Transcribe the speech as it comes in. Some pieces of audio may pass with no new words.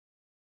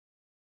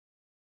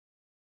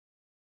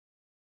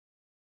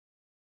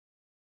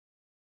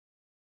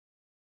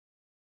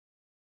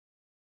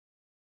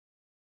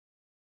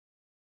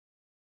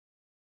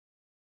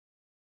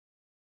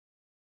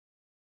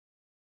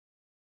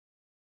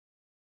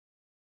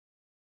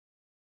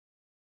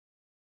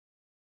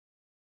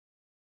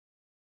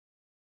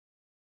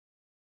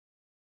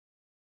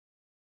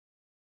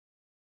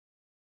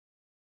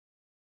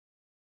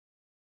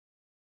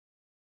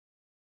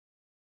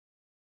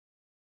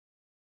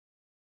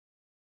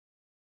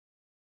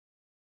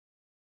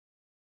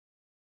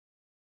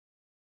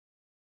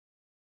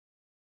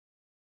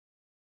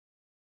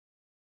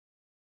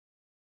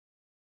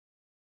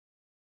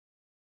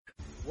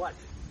What?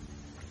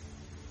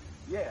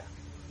 Yeah.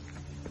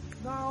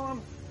 No,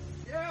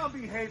 I'm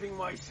behaving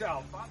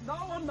myself. No,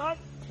 I'm not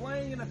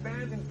playing in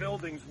abandoned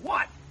buildings.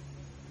 What?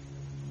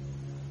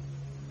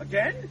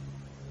 Again?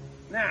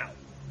 Now,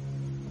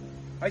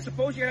 I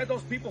suppose you had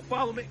those people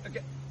follow me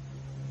again.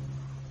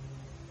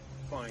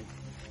 Fine.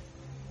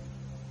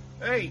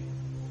 Hey,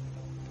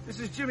 this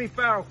is Jimmy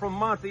Pharaoh from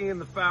Monte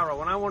and the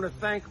Pharaoh, and I want to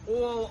thank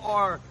all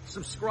our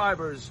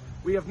subscribers.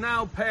 We have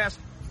now passed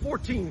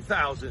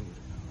 14,000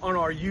 on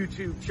our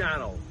YouTube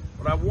channel.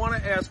 But I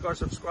want to ask our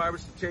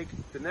subscribers to take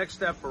the next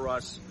step for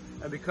us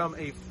and become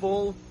a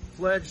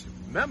full-fledged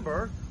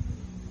member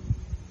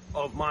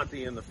of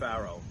Monte and the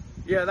Pharaoh.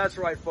 Yeah, that's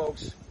right,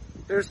 folks.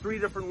 There's 3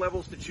 different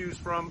levels to choose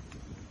from.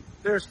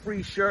 There's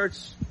free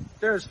shirts.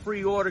 There's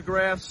free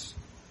autographs.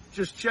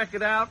 Just check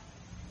it out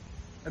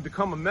and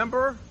become a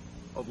member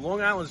of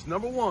Long Island's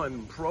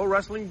 #1 pro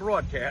wrestling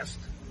broadcast,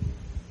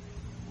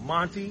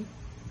 Monte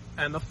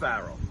and the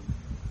Pharaoh.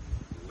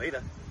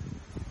 Later.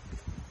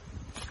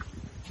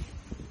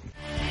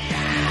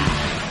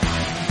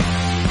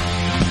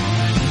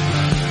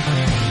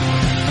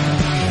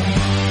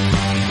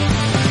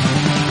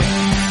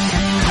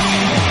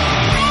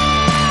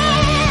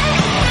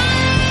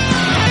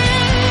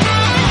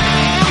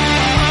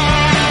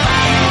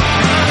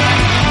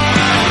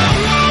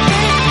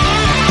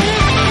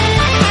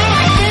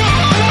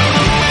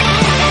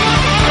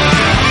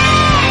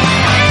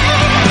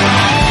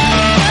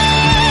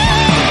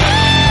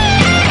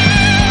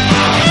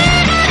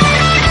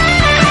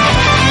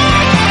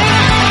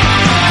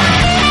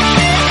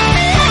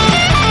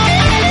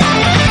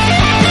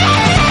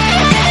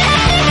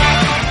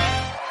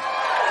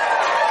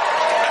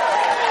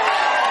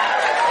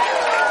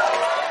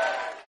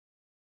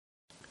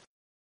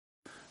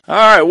 All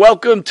right,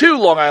 welcome to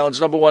Long Island's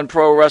 #1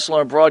 pro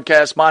wrestler and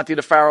broadcast, Monte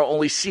the Pharaoh,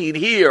 only seen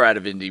here out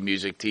of Indie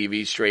Music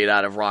TV, straight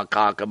out of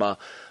Ronkonkoma,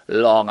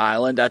 Long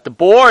Island. At the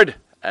board,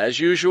 as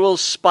usual,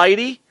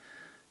 Spidey.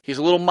 He's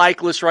a little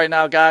micless right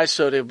now, guys,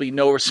 so there'll be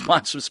no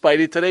response from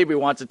Spidey today, but he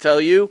wants to tell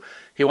you,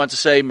 he wants to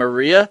say,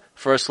 Maria,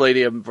 First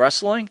Lady of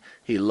Wrestling,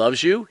 he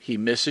loves you, he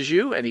misses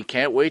you, and he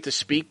can't wait to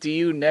speak to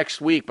you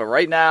next week. But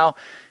right now,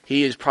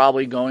 he is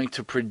probably going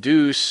to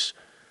produce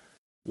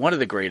one of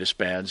the greatest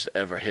bands to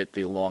ever hit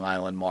the Long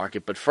Island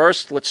market. But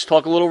first, let's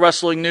talk a little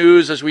wrestling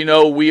news. As we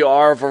know, we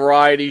are a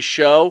variety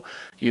show.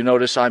 You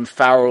notice I'm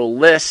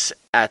Pharaoh-less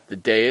at the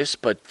dais,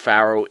 but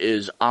Pharaoh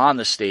is on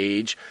the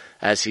stage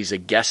as he's a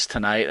guest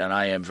tonight, and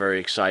I am very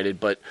excited.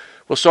 But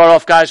we'll start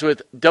off, guys,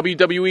 with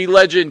WWE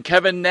legend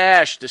Kevin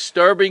Nash.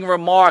 Disturbing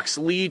remarks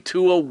lead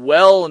to a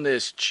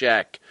wellness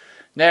check.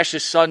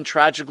 Nash's son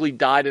tragically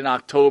died in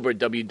October.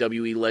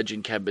 WWE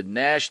legend Kevin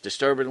Nash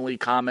disturbingly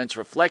comments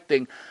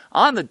reflecting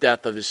on the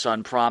death of his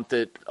son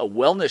prompted a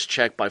wellness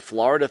check by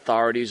Florida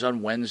authorities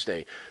on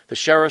Wednesday. The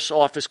sheriff's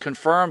office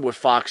confirmed with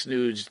Fox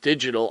News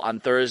Digital on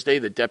Thursday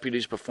that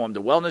deputies performed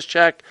a wellness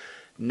check.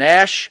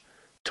 Nash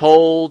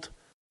told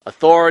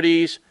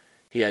authorities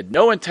he had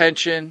no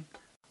intention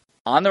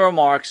on the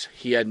remarks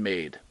he had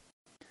made.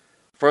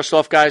 First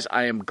off, guys,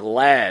 I am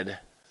glad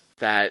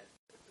that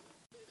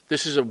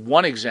this is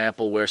one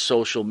example where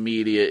social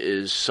media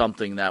is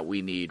something that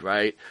we need,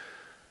 right?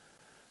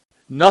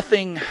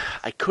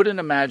 I couldn't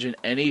imagine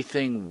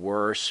anything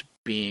worse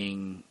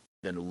being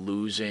than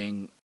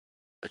losing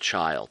a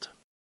child.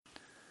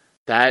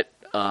 That,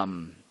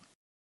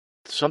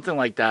 something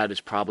like that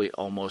is probably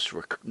almost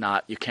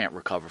you can't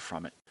recover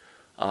from it.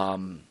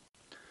 And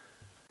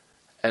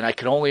I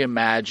can only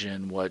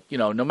imagine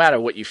no matter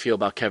what you feel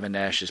about Kevin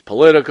Nash's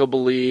political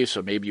beliefs,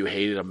 or maybe you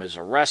hated him as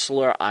a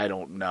wrestler, I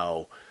don't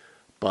know.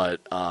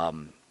 But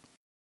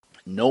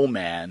no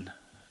man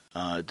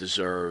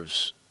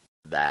deserves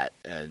that.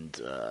 And,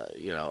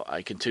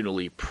 I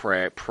continually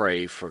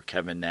pray for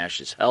Kevin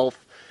Nash's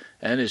health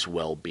and his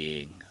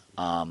well-being.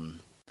 I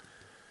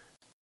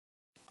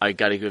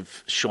got to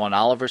give Sean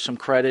Oliver some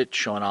credit.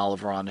 Sean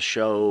Oliver on the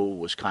show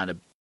was kind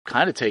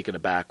of taken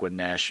aback when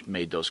Nash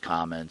made those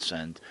comments.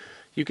 And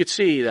you could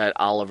see that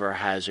Oliver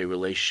has a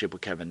relationship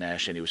with Kevin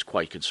Nash, and he was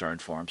quite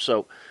concerned for him.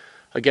 So,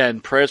 again,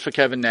 prayers for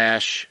Kevin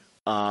Nash.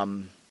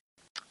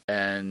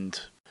 And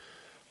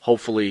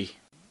hopefully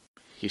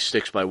he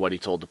sticks by what he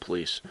told the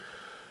police.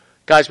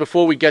 Guys,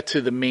 before we get to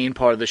the main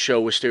part of the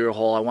show, Wisteria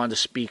Hall, I wanted to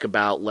speak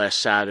about last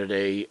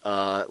Saturday.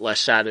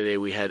 Last Saturday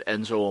we had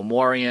Enzo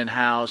Amore in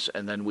house,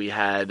 and then we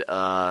had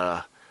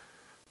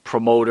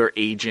promoter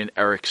agent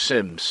Eric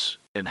Sims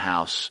in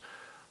house.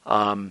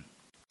 The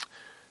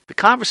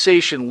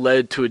conversation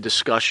led to a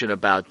discussion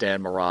about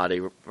Dan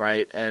Marotti,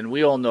 right? And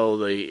we all know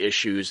the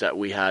issues that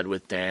we had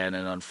with Dan,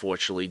 and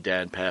unfortunately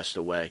Dan passed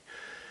away.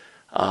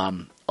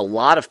 A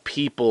lot of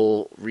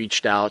people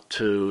reached out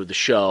to the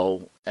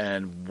show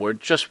and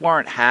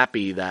weren't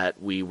happy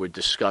that we were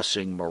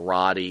discussing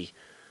Marotti.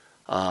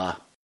 The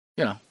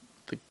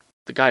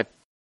guy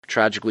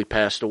tragically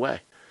passed away.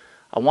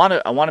 I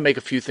want to make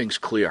a few things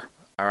clear.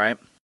 All right.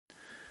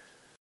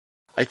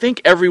 I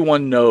think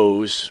everyone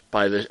knows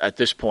at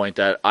this point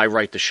that I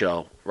write the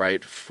show,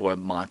 right, for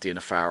Monte and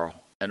the Pharaoh.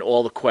 and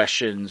all the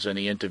questions and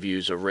the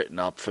interviews are written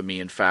up for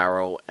me and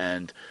Pharaoh.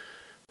 And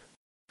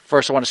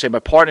first, I want to say my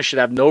partner should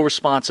have no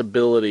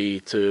responsibility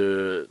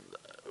to,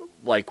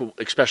 like,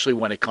 especially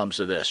when it comes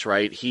to this,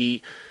 right?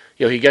 He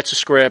gets a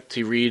script,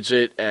 he reads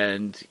it,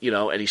 and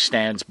he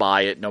stands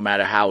by it no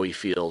matter how he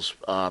feels.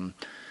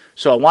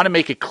 So I want to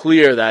make it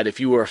clear that if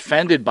you were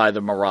offended by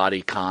the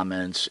Marathi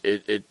comments,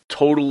 it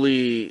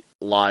totally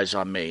lies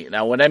on me.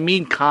 Now, when I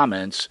mean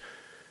comments,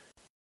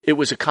 it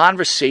was a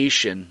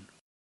conversation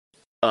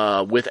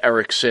with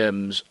Eric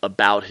Sims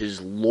about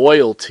his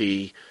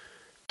loyalty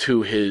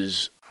to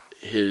his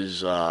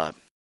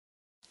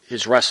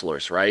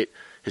wrestlers, right?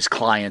 His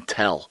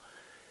clientele.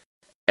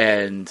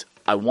 And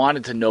I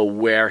wanted to know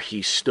where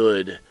he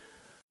stood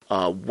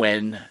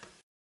when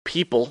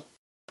people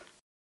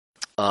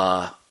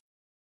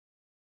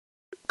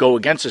go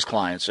against his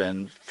clients.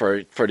 And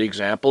for the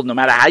example, no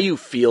matter how you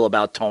feel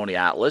about Tony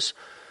Atlas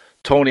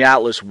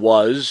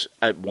was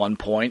at one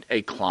point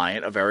a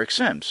client of Eric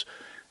Sims.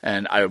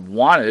 And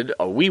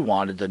we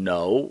wanted to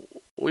know,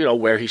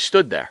 where he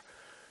stood there.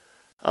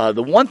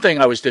 The one thing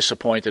I was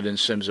disappointed in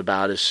Sims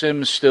about is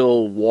Sims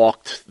still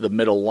walked the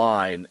middle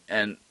line.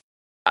 And,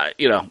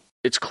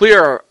 it's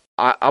clear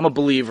I'm a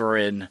believer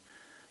in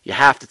you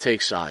have to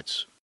take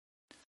sides.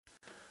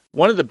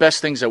 One of the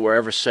best things that were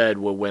ever said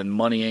were when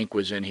Money Inc.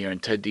 was in here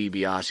and Ted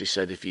DiBiase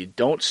said, if you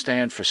don't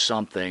stand for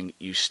something,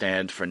 you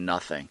stand for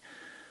nothing.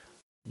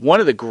 One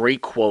of the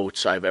great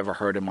quotes I've ever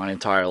heard in my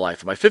entire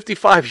life. In my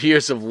 55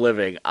 years of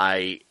living,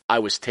 I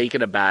was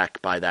taken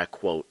aback by that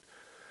quote.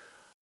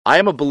 I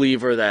am a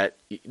believer that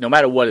no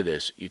matter what it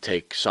is, you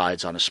take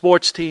sides on a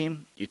sports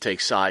team, you take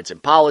sides in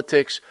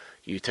politics,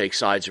 you take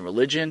sides in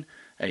religion,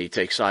 and you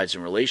take sides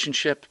in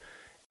relationship,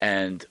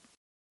 and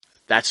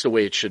that's the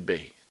way it should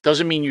be.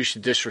 Doesn't mean you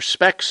should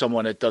disrespect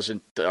someone that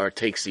doesn't or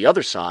takes the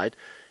other side.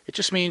 It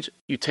just means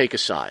you take a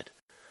side.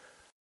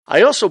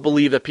 I also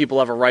believe that people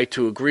have a right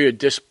to agree or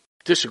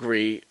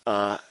disagree,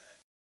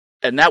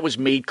 and that was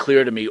made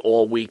clear to me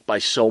all week by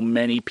so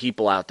many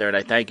people out there, and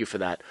I thank you for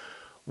that.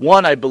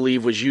 One, I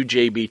believe, was you,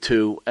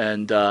 JB2,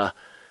 and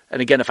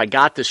again, if I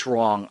got this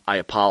wrong, I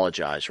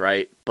apologize,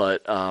 right?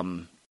 But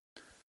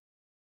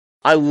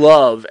I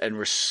love and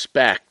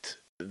respect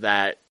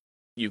that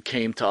you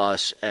came to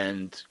us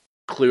and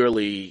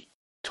clearly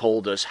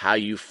told us how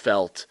you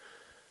felt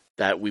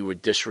that we were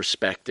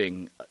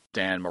disrespecting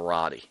Dan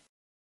Marathi.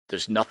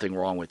 There's nothing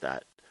wrong with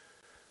that.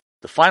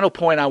 The final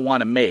point I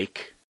want to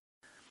make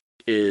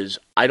is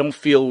I don't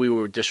feel we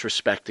were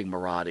disrespecting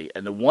Marathi.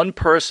 And the one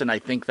person I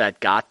think that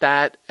got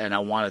that, and I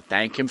want to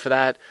thank him for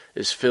that,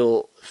 is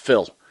Phil.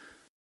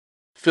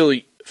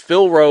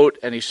 Phil wrote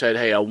and he said,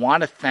 hey, I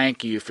want to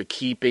thank you for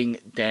keeping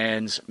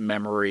Dan's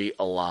memory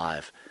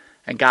alive.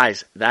 And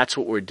guys, that's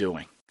what we're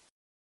doing.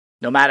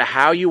 No matter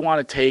how you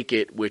want to take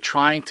it, we're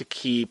trying to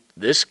keep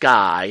this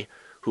guy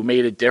who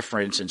made a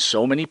difference in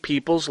so many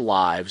people's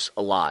lives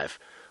alive,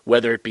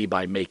 whether it be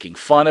by making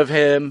fun of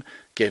him,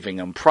 giving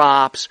him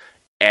props,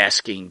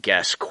 asking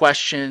guest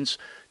questions.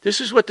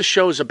 This is what the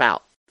show's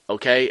about,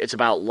 okay? It's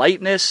about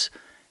lightness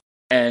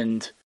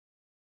and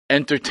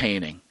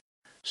entertaining.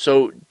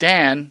 So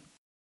Dan,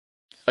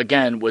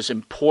 again, was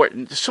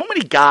important. There's so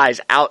many guys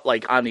out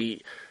like on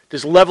the...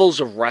 There's levels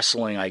of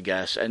wrestling, I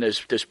guess, and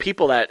there's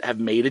people that have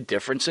made a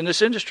difference in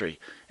this industry.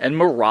 And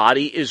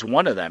Marathi is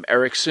one of them.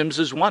 Eric Sims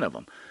is one of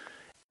them.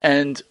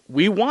 And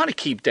we want to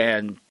keep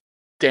Dan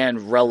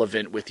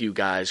relevant with you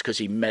guys because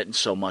he meant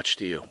so much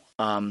to you.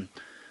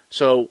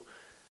 So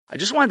I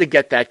just wanted to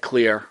get that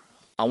clear.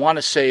 I want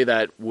to say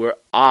that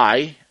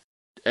I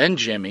and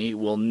Jimmy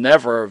will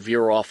never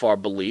veer off our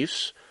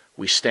beliefs.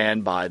 We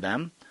stand by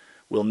them.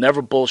 We'll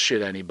never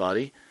bullshit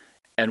anybody.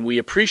 And we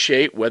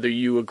appreciate whether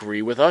you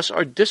agree with us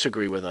or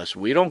disagree with us.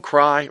 We don't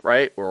cry,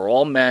 right? We're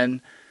all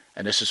men,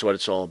 and this is what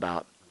it's all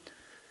about.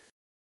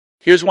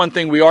 Here's one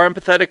thing we are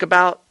empathetic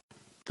about.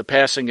 The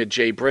passing of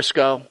Jay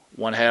Briscoe,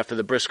 one half of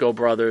the Briscoe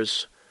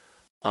brothers.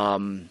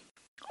 Our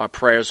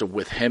prayers are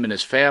with him and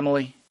his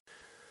family.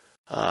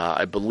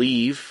 I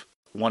believe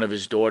one of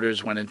his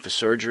daughters went in for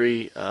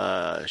surgery.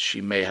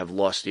 She may have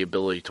lost the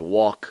ability to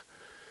walk.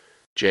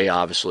 Jay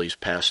obviously has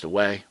passed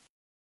away.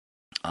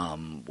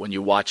 When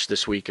you watch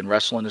This Week in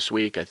Wrestling this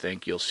week, I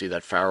think you'll see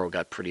that Pharaoh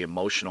got pretty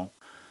emotional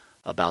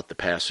about the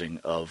passing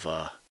of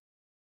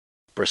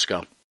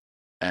Briscoe.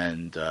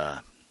 And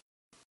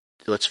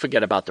let's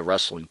forget about the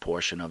wrestling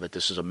portion of it.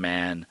 This is a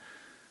man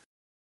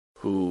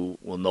who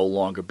will no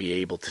longer be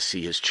able to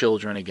see his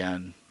children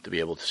again, to be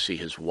able to see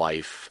his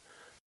wife,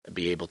 and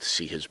be able to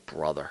see his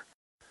brother.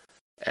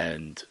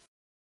 And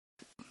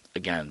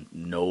again,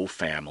 no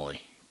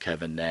family.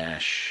 Kevin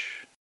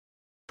Nash,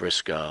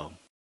 Briscoe,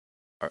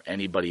 or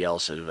anybody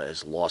else that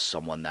has lost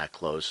someone that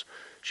close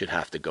should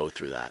have to go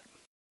through that.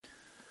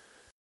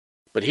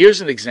 But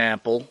here's an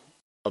example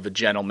of a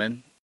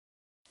gentleman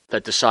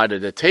that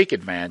decided to take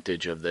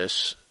advantage of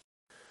this.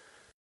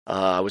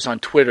 I was on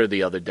Twitter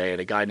the other day,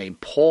 and a guy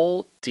named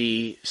Paul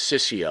D.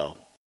 Ciccio,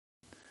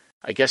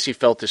 I guess he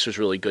felt this was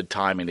really good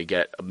timing to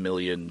get 1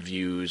 million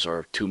views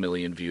or 2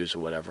 million views or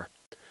whatever.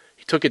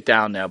 He took it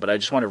down now, but I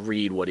just want to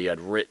read what he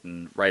had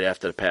written right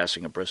after the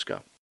passing of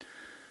Briscoe.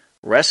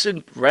 Rest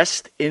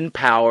in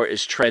Power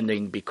is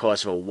trending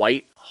because of a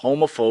white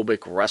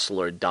homophobic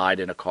wrestler died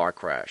in a car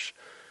crash.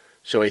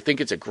 So I think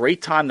it's a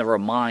great time to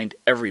remind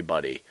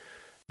everybody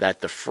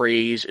that the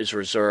phrase is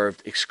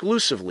reserved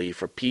exclusively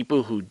for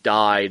people who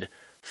died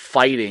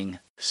fighting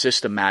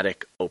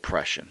systematic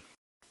oppression.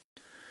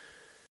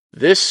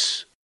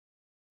 This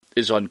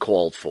is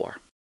uncalled for.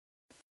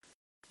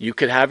 You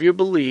could have your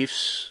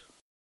beliefs,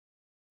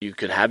 you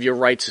could have your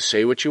rights to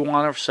say what you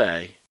want to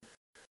say,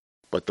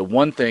 but the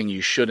one thing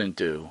you shouldn't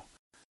do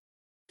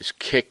is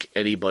kick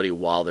anybody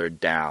while they're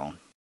down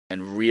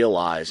and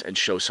realize and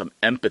show some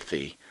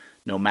empathy,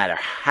 no matter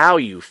how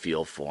you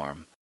feel for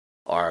them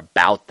or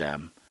about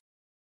them.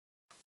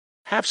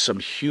 Have some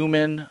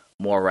human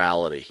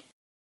morality.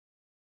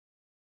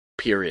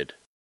 Period.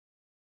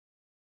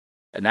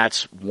 And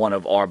that's one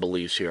of our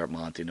beliefs here at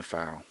Monte and the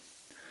Pharaoh.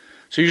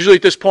 So usually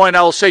at this point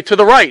I will say to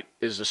the right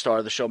is the star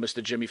of the show,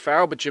 Mr. Jimmy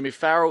Pharaoh, but Jimmy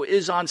Pharaoh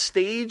is on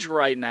stage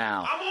right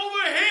now. I'm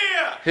over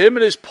here! Him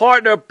and his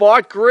partner,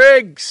 Bart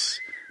Griggs,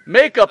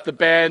 make up the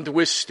band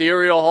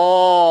Wisteria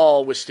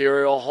Hall.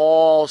 Wisteria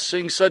Hall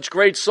sings such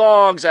great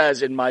songs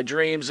as In My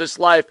Dreams, This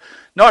Life,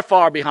 Not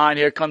Far Behind,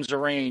 Here Comes the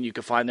Rain. You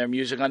can find their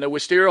music on the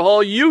Wisteria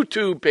Hall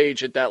YouTube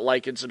page. Hit that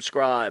like and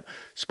subscribe.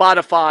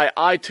 Spotify,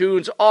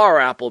 iTunes, or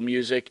Apple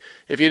Music.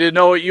 If you didn't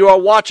know it, you are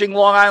watching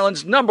Long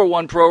Island's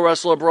 #1 pro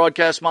wrestler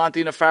broadcast,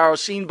 Monte and the Pharaoh,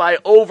 seen by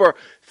over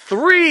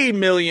 3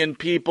 million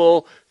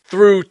people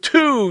through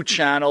 2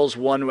 channels.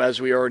 One, as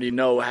we already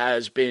know,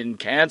 has been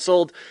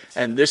canceled,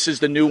 and this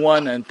is the new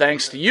one, and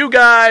thanks to you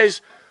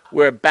guys,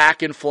 we're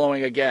back and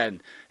flowing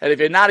again. And if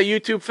you're not a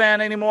YouTube fan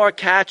anymore,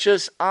 catch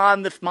us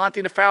on the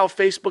Monte and the Pharaoh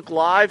Facebook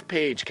Live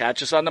page.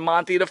 Catch us on the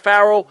Monte and the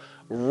Pharaoh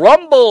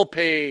Rumble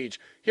page.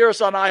 Hear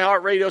us on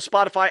iHeartRadio,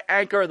 Spotify,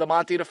 Anchor, the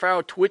Monte and the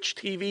Pharaoh Twitch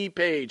TV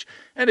page.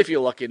 And if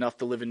you're lucky enough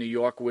to live in New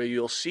York, where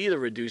you'll see the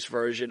reduced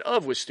version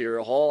of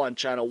Wisteria Hall on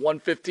channel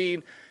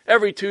 115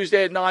 every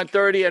Tuesday at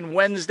 9:30 and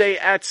Wednesday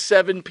at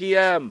 7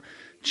 p.m.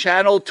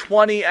 Channel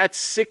 20 at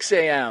 6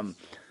 a.m.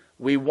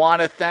 We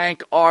want to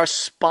thank our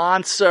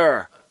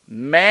sponsor,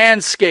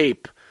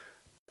 Manscaped.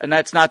 And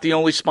that's not the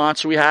only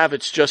sponsor we have.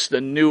 It's just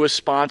the newest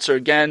sponsor.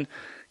 Again,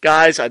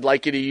 guys, I'd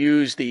like you to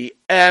use the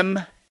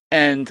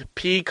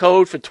M&P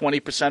code for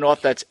 20%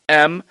 off. That's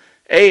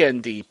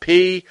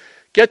MANDP.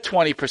 Get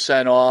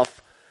 20%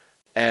 off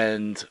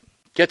and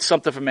get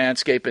something from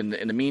Manscaped.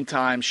 In the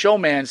meantime, show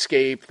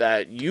Manscaped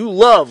that you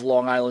love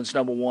Long Island's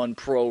 #1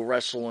 pro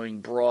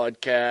wrestling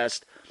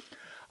broadcast.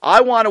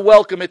 I want to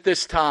welcome at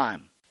this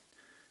time.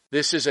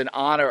 This is an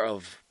honor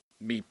of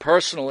me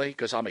personally,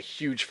 because I'm a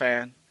huge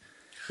fan.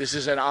 This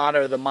is an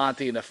honor of the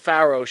Monte and the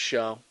Pharaoh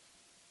show.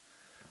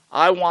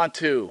 I want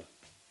to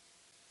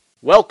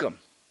welcome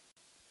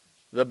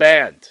the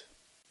band,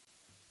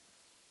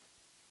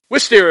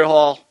 Wisteria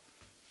Hall.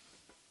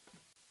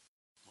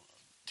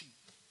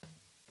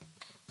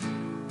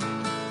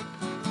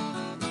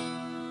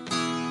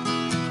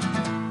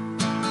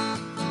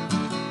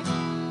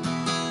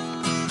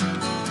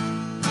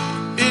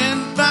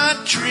 In my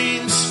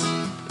dreams,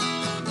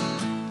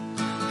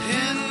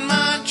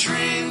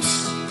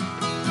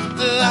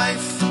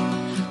 life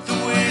the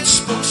way it's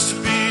supposed to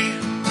be.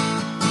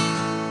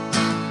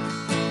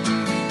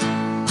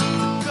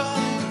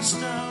 God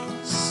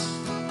knows,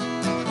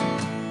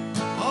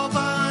 all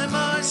by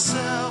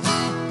myself,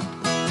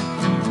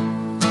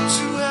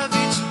 too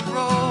heavy to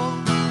roll.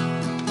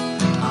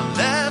 I'm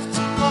left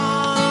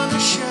upon a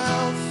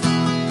shelf,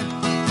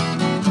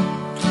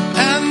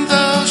 and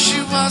though she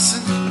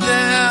wasn't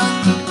there,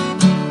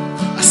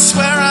 I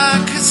swear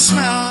I could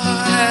smell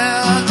her hair.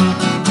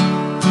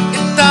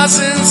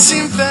 Doesn't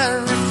seem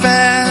very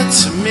fair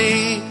to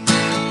me.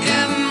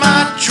 In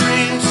my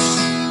dreams,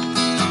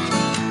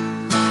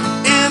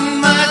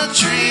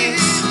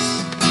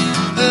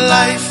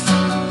 life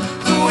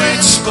the way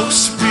it's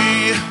supposed to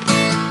be.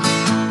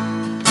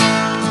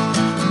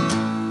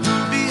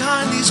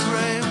 Behind these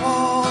gray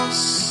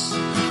walls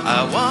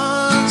I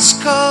once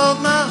called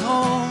my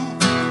home,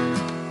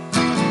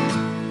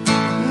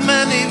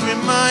 many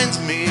remind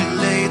me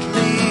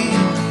lately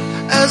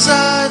as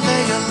I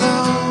lay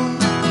alone.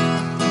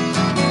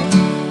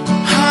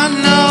 I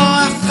know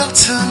I felt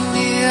her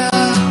near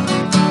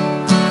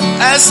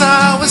as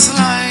I was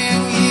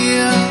lying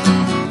here.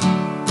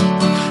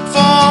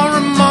 For a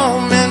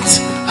moment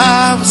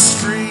I was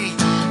free.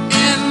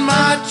 In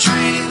my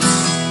dreams,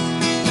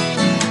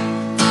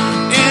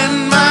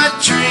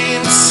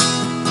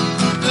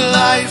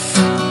 life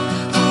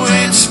the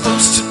way it's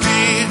supposed to be.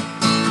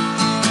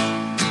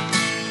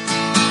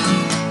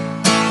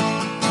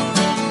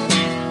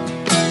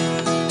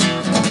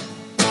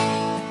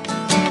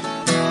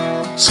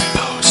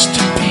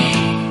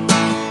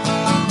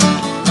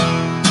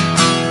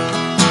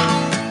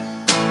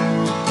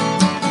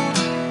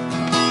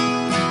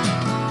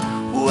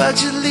 Why'd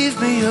you leave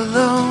me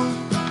alone,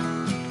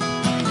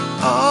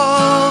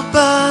 all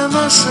by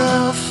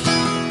myself,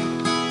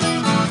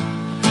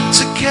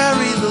 to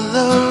carry the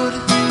load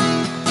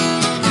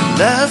you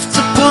left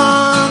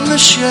upon the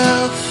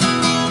shelf.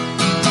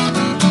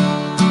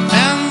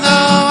 And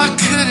though I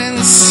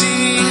couldn't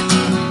see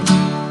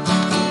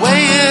the way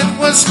it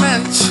was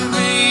meant to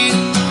be,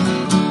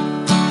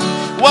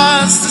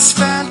 was this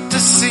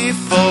fantasy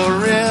for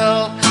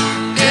real?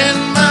 In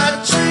my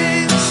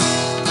dreams,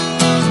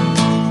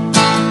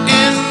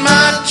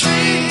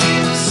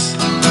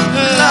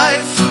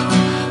 life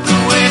the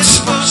way it's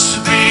supposed to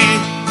be,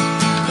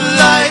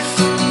 life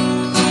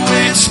the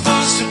way it's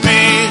supposed to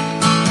be,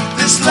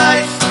 this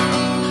life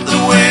the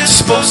way it's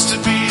supposed to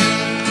be.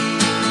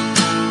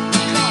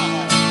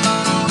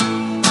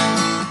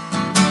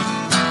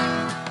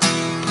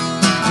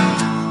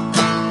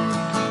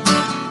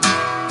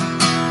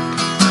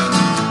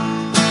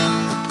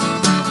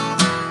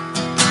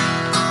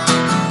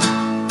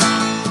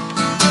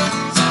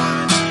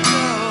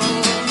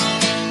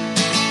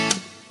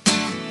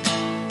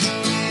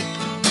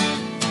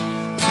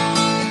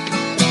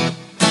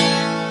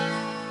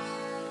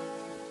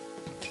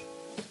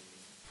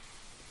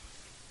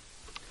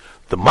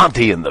 The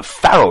Monte and the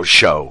Pharaoh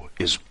Show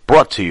is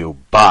brought to you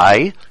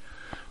by...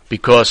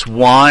 Because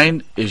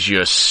wine is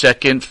your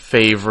second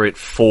favorite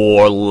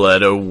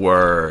four-letter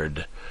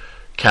word.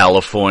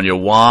 California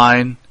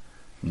wine,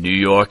 New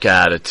York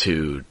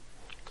attitude.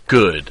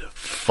 Good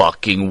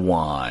fucking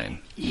wine.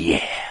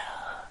 Yeah.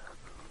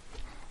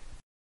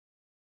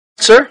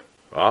 Sir?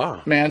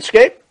 Ah.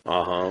 Manscaped?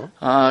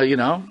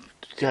 Uh-huh.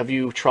 Have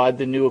you tried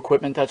the new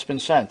equipment that's been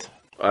sent?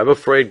 I'm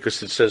afraid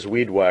because it says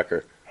weed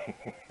whacker.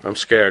 I'm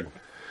scared.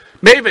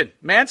 Maven,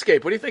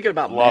 Manscaped, what are you thinking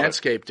about Love it.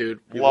 Manscaped, dude?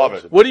 Love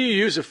it. What do you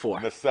use it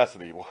for?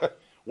 Necessity.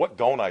 What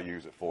don't I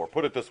use it for?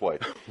 Put it this way.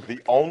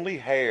 The only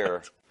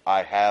hair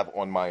I have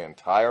on my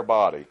entire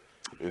body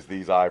is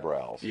these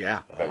eyebrows.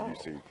 Yeah. That you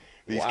see.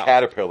 These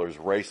caterpillars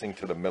racing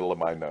to the middle of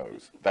my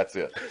nose. That's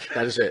it.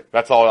 That is it.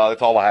 That's all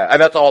I have.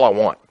 And that's all I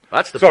want.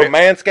 That's the So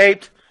best.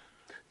 Manscaped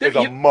is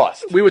a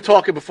must. We were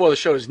talking before the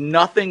show. There's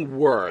nothing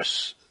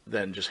worse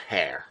than just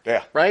hair.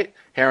 Yeah. Right?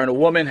 Hair on a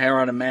woman, hair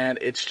on a man.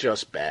 It's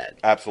just bad.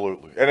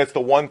 Absolutely. And it's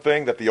the one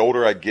thing that the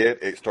older I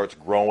get, it starts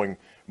growing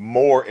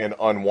more in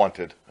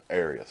unwanted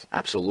areas.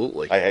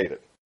 Absolutely. I hate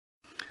it.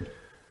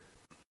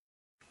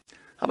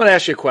 I'm going to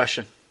ask you a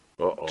question.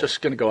 Uh-oh.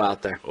 Just going to go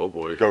out there. Oh,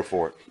 boy. Go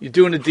for it. You're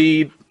doing a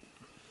deed.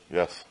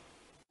 Yes.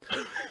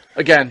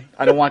 Again,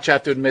 I don't want you to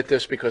have to admit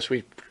this because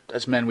we,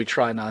 as men, we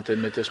try not to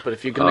admit this. But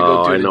if you're going to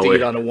go do the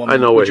deed on a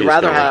woman, would you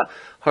rather have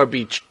her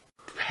be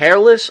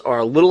hairless or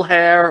a little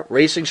hair,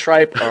 racing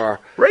stripe, or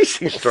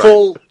Racing stripe.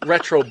 full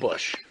retro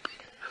bush?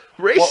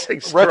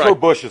 Racing stripe. Retro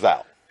Bush is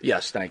out.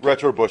 Yes, thank you.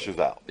 Retro Bush is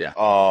out. Yeah.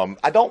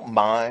 I don't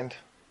mind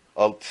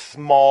a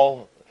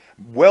small,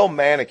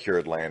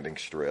 well-manicured landing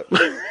strip.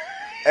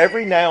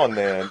 Every now and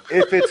then,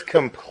 if it's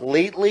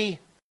completely,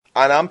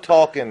 and I'm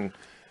talking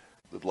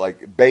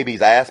like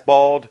baby's ass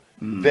bald,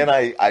 then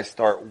I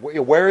start,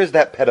 where is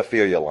that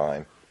pedophilia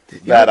line?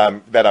 I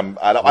don't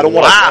want to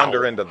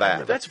wander into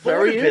that. That's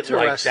very thought of it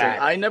like interesting.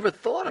 that. I never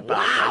thought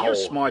about that. You're a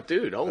smart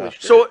dude. Holy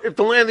shit. So if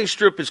the landing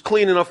strip is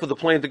clean enough for the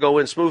plane to go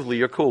in smoothly,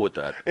 you're cool with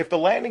that? If the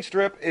landing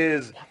strip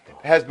has,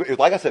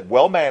 like I said,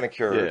 well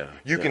manicured, Yeah,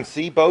 you can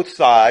see both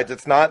sides.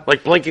 It's not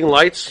Like blinking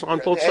lights on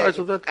both sides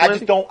of that I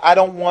landing? just I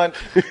don't want,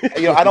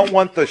 I don't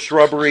want the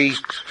shrubbery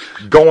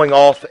going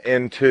off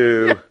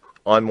into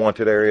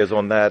unwanted areas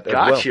on that as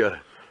well.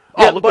 Gotcha.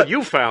 Oh, look what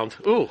you found.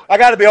 Ooh. I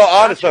got to be all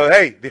honest though.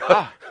 Hey,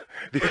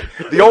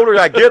 the older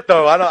I get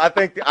though, I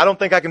don't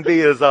think I can be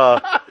as I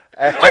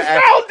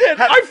found it!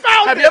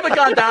 Have you ever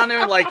gone down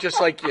there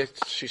and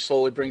she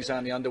slowly brings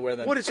down the underwear?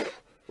 Then What is it?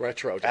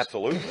 retro? Just,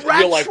 Absolutely.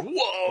 You're like,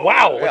 whoa!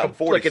 Wow. Yeah, I'm like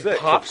 46, it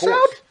pops of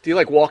course. out? Do you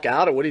like walk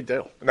out or what do you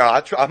do? No,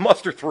 I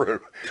muster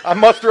through. I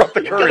muster up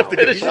the courage to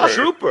get He's through. a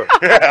trooper.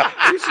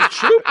 He's a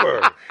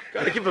trooper.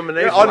 Got to give him an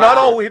A.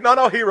 Not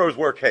all heroes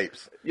wear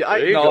capes. Yeah,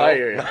 There you go. I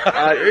hear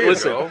you.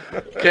 Listen, go.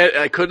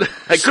 I couldn't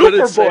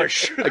Super say.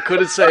 Bush. I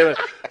couldn't say.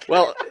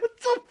 Well,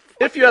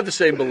 if you have the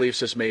same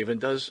beliefs as Maven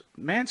does,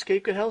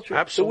 Manscaped could help you.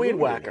 Absolutely. The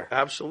weed whacker.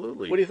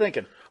 Absolutely. What are you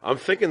thinking? I'm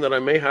thinking that I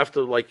may have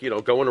to,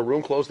 go in a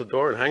room, close the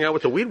door, and hang out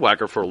with the weed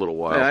whacker for a little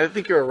while. Man, I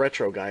think you're a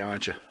retro guy,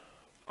 aren't you?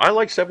 I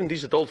like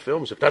 70s adult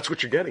films, if that's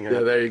what you're getting at. Yeah,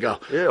 there you go.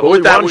 Yeah, But only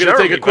with that, Ron we're going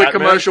to take Jeremy, a quick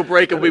Batman. commercial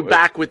break, and we'll be Anyway.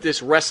 back with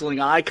this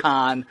wrestling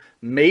icon,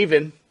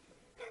 Maven.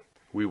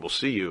 We will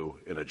see you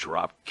in a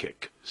drop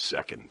kick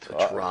second.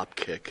 Drop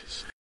kick.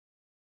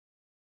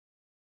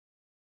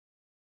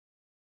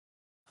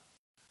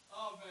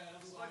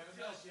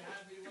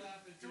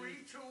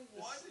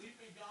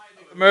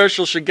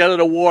 Commercial should get an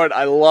award.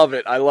 I love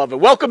it. I love it.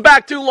 Welcome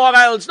back to Long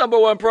Island's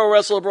 #1 pro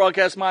wrestler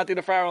broadcast, Monte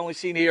the Pharaoh, only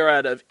seen here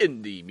out of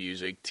Indie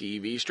Music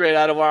TV, straight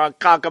out of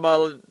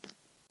Ronkonkoma,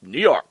 New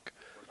York.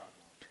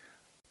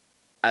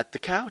 At the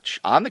couch,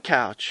 on the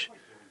couch,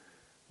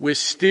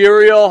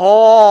 Wisteria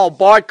Hall,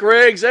 Bart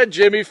Griggs and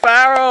Jimmy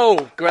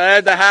Pharaoh.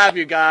 Glad to have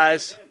you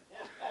guys.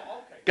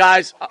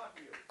 Guys,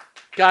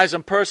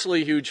 I'm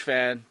personally a huge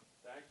fan.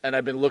 And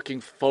I've been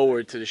looking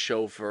forward to the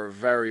show for a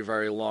very,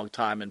 very long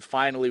time. And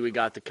finally we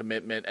got the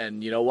commitment.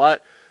 And you know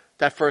what?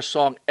 that first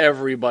song,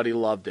 everybody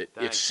loved it.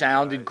 It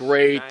sounded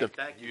great.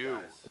 Thank you.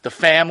 The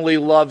family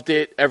loved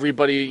it.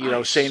 Everybody,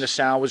 saying the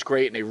sound was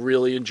great, and they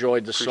really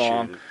enjoyed the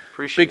song.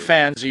 Big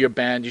fans of your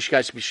band. You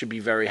guys should be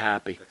very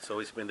happy. It's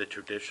always been the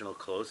traditional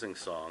closing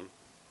song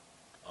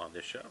on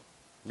this show.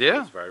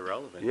 Yeah. It's very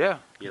relevant. Yeah.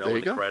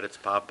 When the credits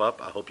pop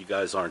up, I hope you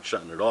guys aren't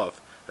shutting it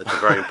off. That's a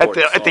very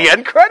important at the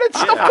end credits?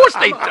 Yeah. Of course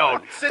they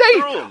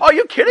don't. Are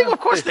you kidding? Of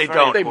course they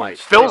don't. They might.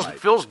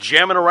 Phil's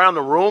jamming around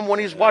the room when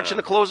he's watching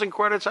the closing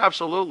credits?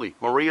 Absolutely.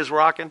 Maria's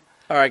rocking.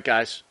 All right,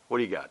 guys. What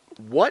do you got?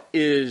 What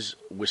is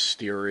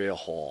Wisteria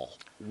Hall?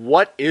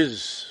 What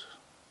is...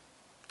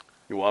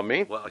 You want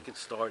me? Well, I can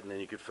start and then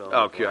you can fill in.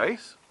 Okay.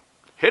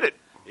 Hit it.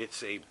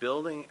 It's a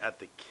building at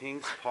the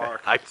Kings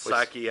Park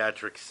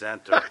Psychiatric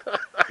Center.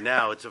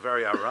 Now, it's a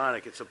very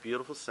ironic. It's a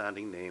beautiful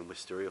sounding name,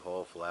 Wisteria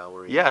Hall,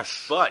 Flowery.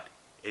 Yes. But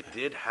it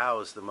did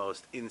house the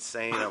most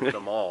insane of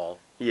them all.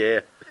 Yeah.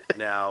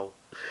 Now,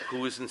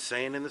 who is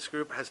insane in this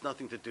group has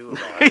nothing to do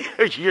with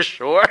it. You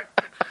sure?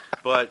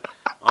 But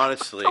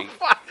honestly,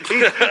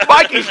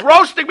 Mikey's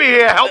roasting me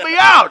here. Help me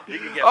out.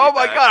 Oh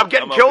my God, I'm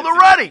getting killed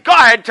already. Go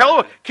ahead,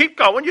 tell him. Keep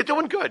going. You're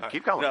doing good.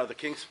 Keep going. No, the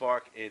Kings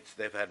Park.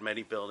 They've had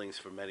many buildings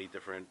for many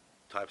different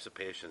types of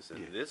patients,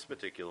 and this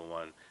particular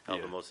one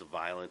held the most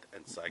violent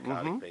and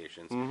psychotic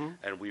patients.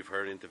 And we've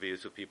heard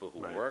interviews with people who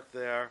work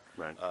there.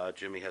 Right.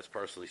 Jimmy has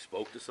personally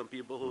spoke to some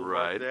people who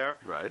work there.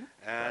 Right.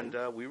 And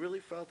we really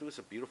felt it was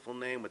a beautiful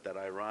name with that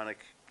ironic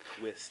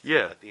twist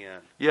Yeah. at the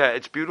end. Yeah,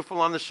 it's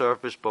beautiful on the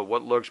surface, but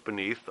what lurks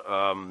beneath?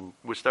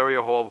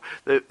 Wisteria Hall,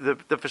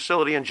 the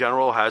facility in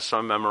general has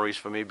some memories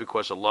for me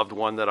because a loved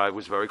one that I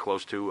was very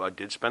close to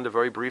did spend a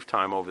very brief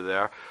time over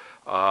there.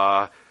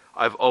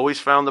 I've always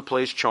found the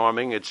place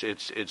charming.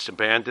 It's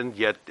abandoned,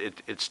 yet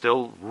it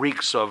still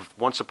reeks of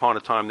once upon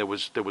a time there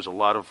was a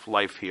lot of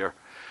life here.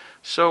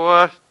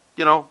 So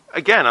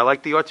again, I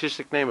like the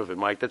artistic name of it,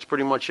 Mike. That's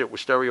pretty much it.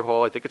 Wisteria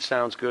Hall. I think it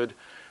sounds good.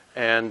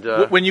 And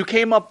when you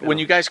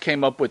guys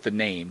came up with the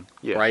name,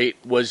 right?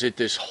 Was it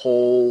this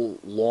whole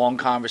long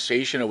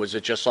conversation, or was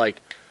it just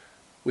like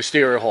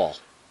Wisteria Hall?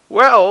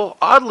 Well,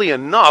 oddly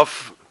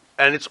enough,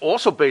 and it's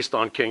also based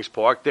on Kings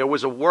Park, there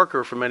was a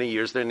worker for many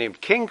years there named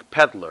King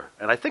Peddler.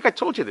 And I think I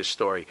told you this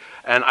story.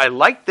 And I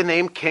liked the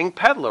name King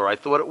Peddler. I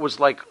thought it was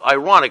like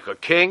ironic, a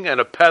king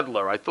and a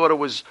peddler. I thought it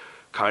was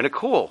kind of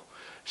cool.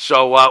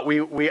 So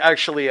we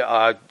actually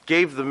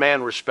gave the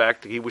man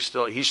respect.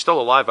 He's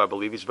still alive, I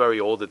believe. He's very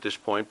old at this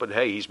point, but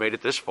hey, he's made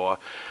it this far.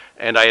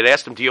 And I had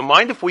asked him, do you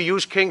mind if we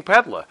use King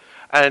Peddler?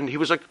 And he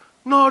was like,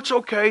 no, it's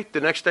okay.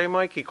 The next day,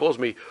 Mike, he calls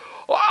me,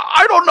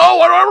 I don't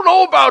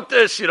know about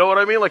this. You know what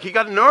I mean? Like, he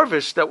got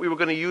nervous that we were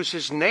going to use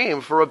his name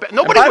for a bit.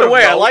 Nobody. And by the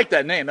way, I like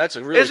that name. That's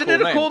a really Isn't cool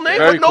it a name. cool name?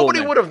 Very But nobody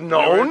cool would have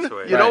known.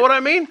 You know what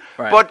I mean?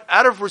 Right. But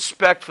out of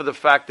respect for the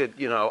fact that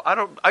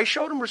I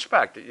showed him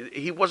respect.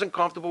 He wasn't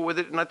comfortable with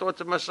it, and I thought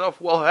to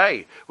myself, well,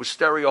 hey,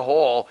 Wisteria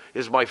Hall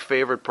is my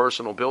favorite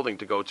personal building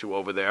to go to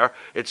over there.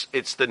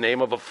 It's the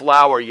name of a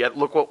flower. Yet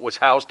look what was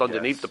housed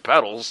underneath the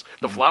petals,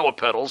 the flower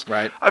petals.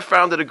 Right. I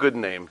found it a good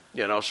name.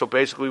 So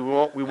basically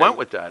we went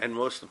with that. And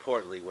most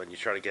importantly, when you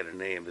try to get a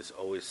name, there's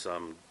always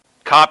some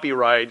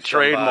copyright,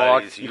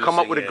 trademark. Somebody's You come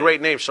up with a using great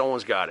name,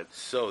 someone's got it.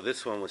 So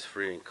this one was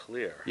free and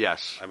clear.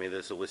 Yes. I mean,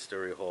 there's a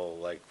Wisteria Hall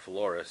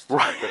florist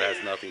Right. that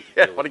has nothing to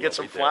do with Want to get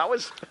some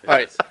flowers? All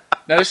right.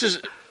 Now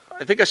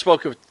I think I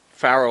spoke with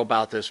Pharaoh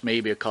about this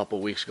maybe a couple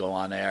of weeks ago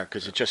on air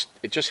because it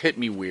just hit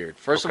me weird.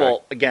 First of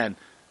all, again,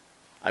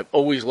 I've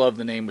always loved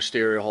the name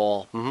Wisteria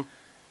Hall,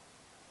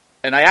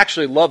 and I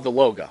actually love the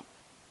logo.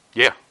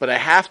 Yeah. But it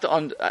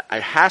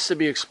has to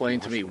be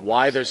explained to me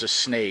why there's a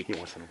snake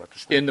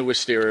in the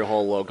Wisteria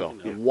Hall logo.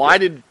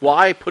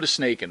 Why put a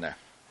snake in there?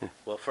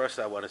 Well, first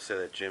I want to say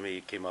that Jimmy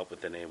came up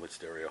with the name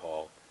Wisteria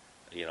Hall,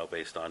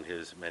 based on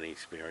his many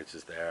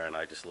experiences there, and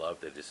I just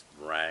loved it. It just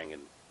rang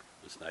and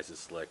it was nice and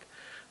slick.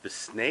 The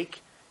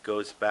snake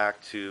goes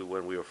back to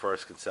when we were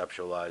first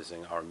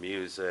conceptualizing our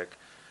music.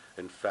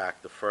 In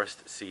fact, the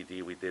first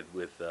CD we did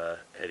with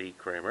Eddie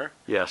Kramer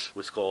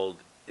was called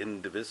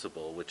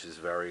Indivisible, which is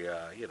very,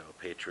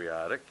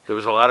 patriotic. There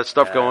was a lot of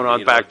stuff going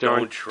on back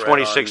during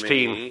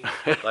 2016.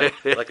 like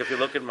if you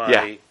look at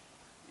my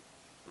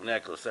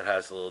necklace that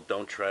has a little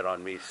 "Don't Tread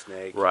on Me"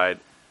 snake. Right.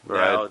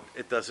 Now,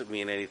 it doesn't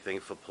mean anything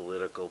for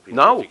political people.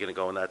 No. If you're going to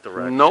go in that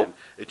direction. Nope.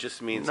 It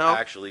just means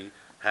actually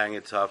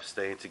hanging tough,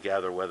 staying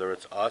together, whether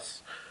it's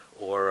us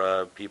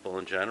or people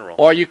in general.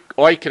 Or you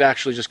could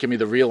actually just give me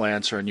the real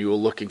answer, and you were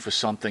looking for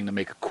something to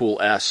make a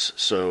cool S,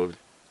 so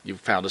you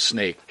found a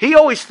snake. He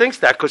always thinks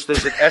that because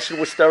there's an S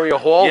in Wisteria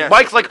Hall. Yes.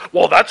 Mike's like,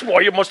 well, that's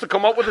why you must have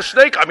come up with a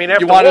snake. I mean,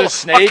 after You wanted all, a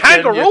snake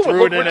kangaroo and you threw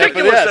would it look in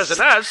ridiculous after as this.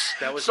 an S.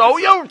 That was So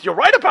just you're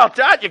right about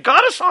that. You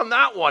got us on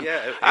that one. Yeah,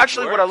 it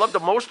Actually, what I works. love the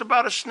most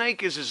about a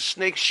snake is a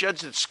snake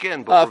sheds its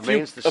skin but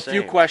remains the a same.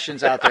 few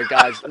questions out there,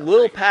 guys.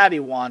 Little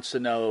Patty wants to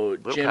know,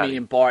 Jimmy Patty.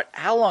 and Bart,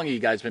 how long have you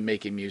guys been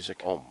making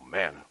music? Oh,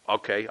 man.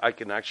 Okay, I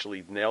can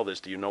actually nail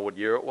this. Do you know what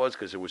year it was?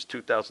 Because it was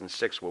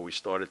 2006 where we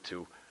started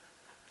to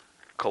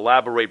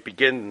collaborate,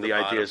 begin the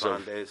ideas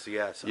Bond of. days,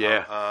 yes.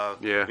 Yeah,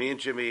 yeah. Me and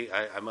Jimmy,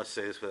 I must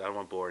say this, but I don't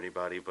want to bore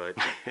anybody, but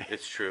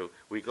it's true.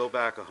 We go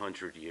back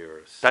 100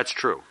 years. That's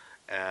true.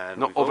 And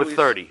No, we've over always,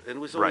 30. And it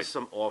was always Right.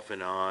 some off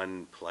and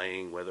on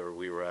playing, whether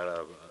we were at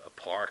a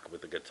park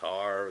with a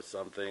guitar or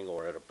something,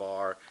 or at a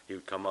bar. He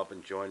would come up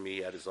and join me.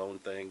 He had his own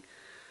thing.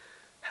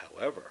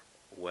 However,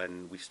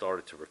 when we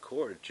started to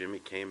record, Jimmy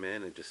came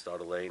in and just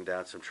started laying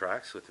down some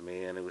tracks with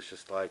me, and it was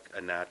just like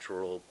a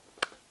natural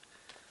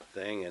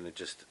thing, and it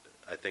just,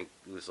 I think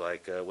it was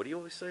like, what do you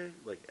always say?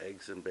 Like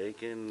eggs and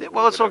bacon?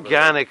 Well, it's whatever.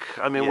 organic.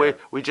 I mean, Yeah.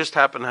 we just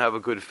happen to have a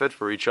good fit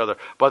for each other.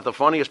 But the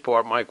funniest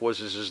part, Mike,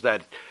 is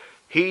that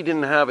he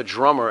didn't have a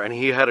drummer, and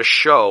he had a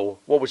show.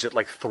 What was it,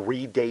 like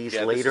 3 days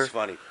Yeah, later? this is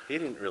funny. He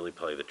didn't really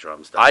play the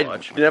drums that I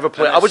much. never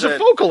played. And I was a said-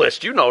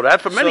 vocalist. You know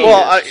that for many so,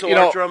 years. So you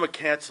our know- drummer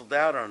canceled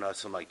out on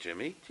us. I'm like,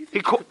 Jimmy, do you think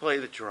you could play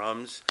the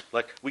drums?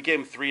 Like, we gave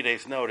him 3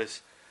 days'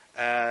 notice,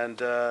 and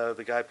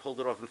the guy pulled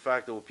it off. In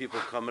fact, there were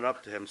people coming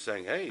up to him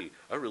saying, "Hey,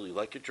 I really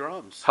like your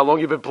drums." How long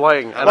you been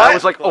playing? And Well, I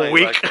was like, a playing,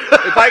 week.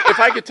 like- if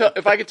I could tell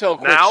a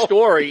quick Now?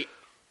 story,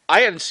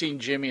 I hadn't seen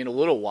Jimmy in a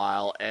little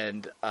while,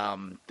 and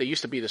there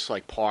used to be this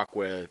like park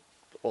where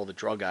all the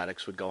drug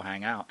addicts would go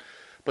hang out.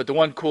 But the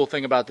one cool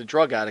thing about the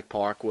drug addict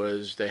park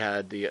was they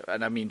had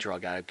and I mean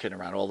drug addict, kidding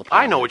around, all the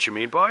I know potheads. what you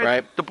mean, boy.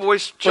 Right. The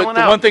boys chilling But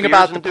the out. one thing beers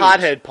about the and dudes.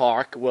 pothead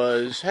park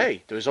was,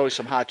 hey, there was always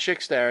some hot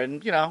chicks there,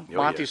 and Oh,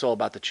 Monte's all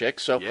about the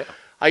chicks. So Yeah.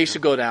 I used to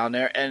go down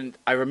there, and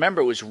I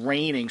remember it was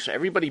raining, so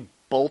everybody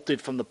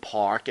bolted from the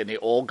park, and they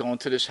all going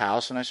to this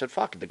house, and I said,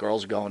 fuck it, the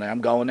girls are going there,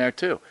 I'm going there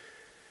too.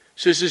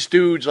 So this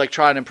dude's like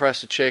trying to impress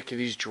the chick, and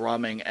he's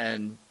drumming,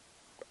 and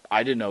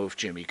I didn't know if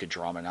Jimmy could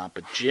drum or not,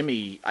 but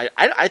Jimmy,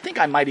 I think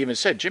I might even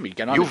said, Jimmy,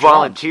 get on You the drums.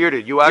 volunteered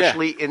it. You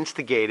actually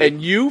instigated And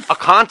you a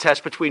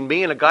contest between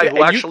me and a guy Yeah, who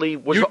and actually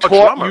was you a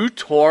tore, drummer. You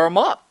tore him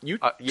up. You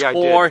Yeah, I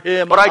tore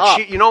did. him but up. I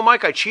cheat. You know,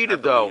 Mike, I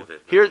cheated though.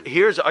 believe it.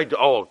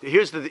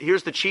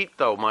 Here's the cheat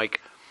though,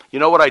 Mike. You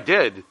know what I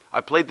did?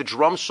 I played the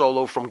drum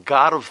solo from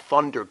God of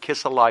Thunder,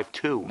 Kiss Alive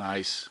 2.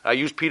 Nice. I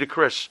used Peter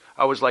Criss.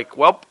 I was like,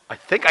 well, I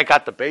think I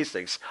got the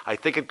basics. I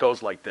think it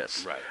goes like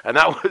this. Right. And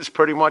that was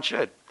pretty much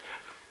it.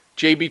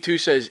 JB2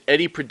 says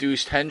Eddie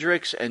produced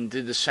Hendrix and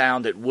did the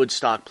sound at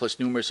Woodstock plus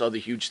numerous other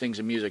huge things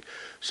in music.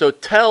 So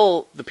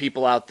tell the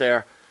people out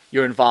there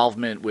your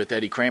involvement with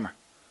Eddie Kramer.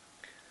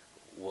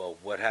 Well,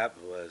 what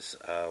happened was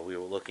we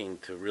were looking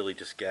to really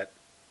just get,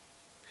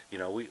 I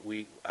don't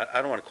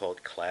want to call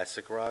it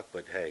classic rock,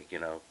 but hey,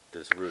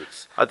 there's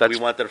roots. We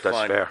wanted to that's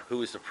find fair.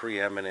 who is the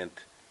preeminent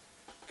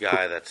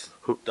guy that's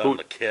who- done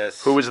the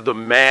Kiss. Who is the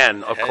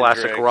man of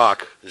classic Hendrix,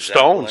 rock?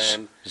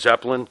 Zeppelin.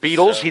 Zeppelin,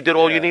 Beatles. So, He did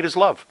All You yeah. Need Is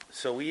Love.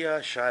 So we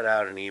shot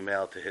out an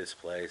email to his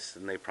place,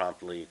 and they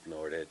promptly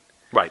ignored it.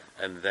 Right.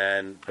 And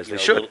then, As you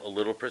they know, should. A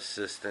little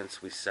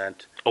persistence. We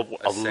sent A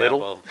sample,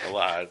 little? a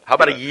lot. How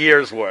about Yeah. a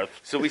year's worth?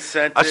 So we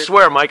sent. I it,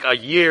 swear, Mike, a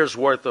year's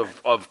worth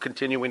of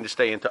continuing to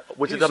stay in touch.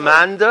 Was it He's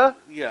Amanda?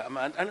 Yeah,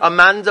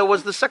 Amanda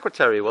was the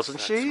secretary, wasn't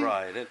That's she?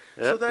 right. And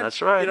Yeah, so then,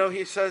 that's right.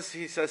 He says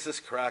this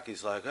crack.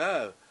 He's like,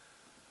 I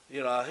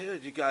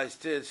heard you guys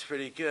did. It's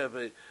pretty good,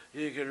 but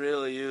you could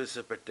really use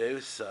a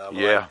producer. I'm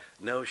Yeah. like,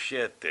 no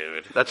shit,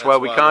 dude. That's why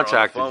we we're on the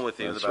contacted. phone with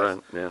you. That's The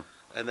best. right. Yeah.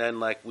 And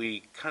then,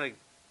 we kind of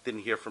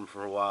didn't hear from him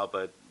for a while,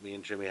 but me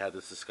and Jimmy had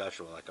this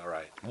discussion. We're like, all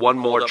right. One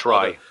We more called up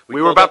try. other- We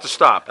were called about up- to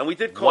stop. And we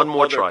did call One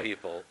more other try.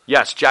 people.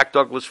 Yes, Jack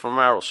Douglas from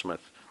Aerosmith.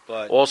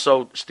 But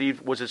Also,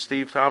 Steve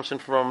Thompson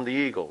from the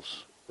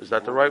Eagles? Is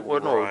that the right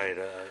one? Right.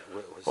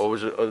 Or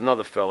was it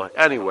another fella?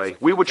 Anyway, like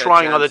we were Ted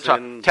trying other Jensen,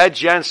 times. Ted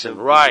Jensen,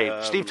 the,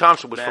 right. Steve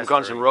Thompson was from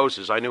Guns N' Mastering.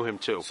 Roses. I knew him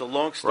too. So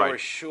long story Right.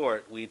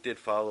 short, we did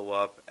follow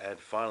up, and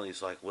finally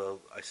he's like, well,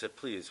 I said,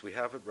 please, we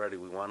have it ready.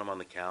 We want him on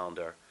the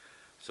calendar.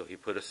 So he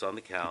put us on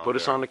the calendar. Put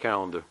us on the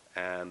calendar.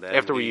 And then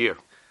After a year.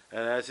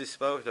 And as he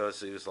spoke to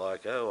us, he was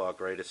like, oh, our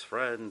greatest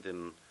friend.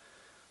 And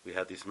we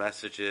had these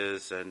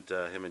messages, and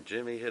him and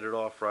Jimmy hit it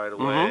off right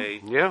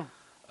away. Yeah.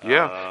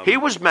 Yeah. He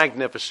was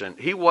magnificent.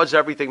 He was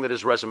everything that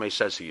his resume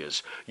says he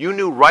is. You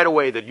knew right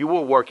away that you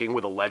were working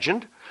with a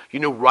legend. You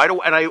knew right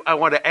away. And I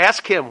want to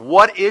ask him,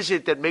 what is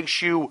it that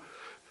makes you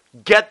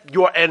get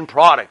your end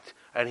product?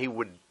 And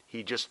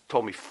he just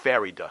told me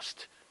fairy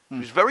dust. He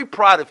was very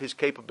proud of his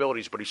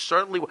capabilities, but he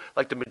certainly,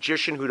 like the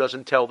magician who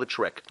doesn't tell the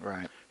trick.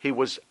 Right. He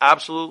was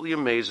absolutely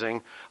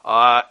amazing.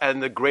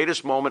 And the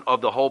greatest moment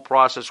of the whole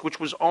process, which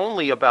was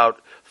only about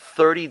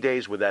 30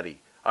 days with Eddie.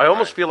 I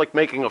almost feel like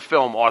making a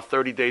film or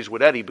 30 Days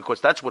with Eddie,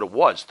 because that's what it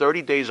was.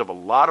 30 days of a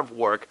lot of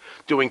work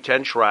doing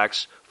 10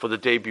 tracks for the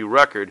debut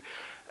record.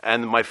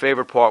 And my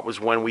favorite part was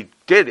when we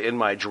did In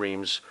My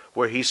Dreams,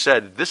 where he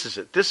said, this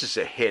is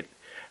a hit.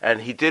 And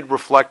he did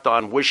reflect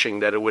on wishing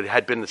that it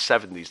had been the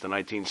 70s, the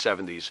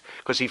 1970s,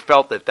 because he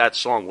felt that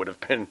song would have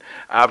been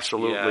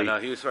absolutely. Yeah, no,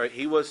 he was right.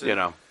 He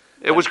wasn't.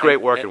 It was great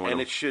working with him.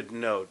 And it should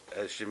note,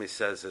 as Jimmy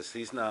says this,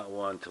 he's not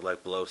one to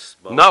like blow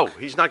smoke. No,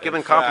 he's not giving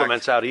In fact,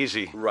 compliments out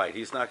easy. Right.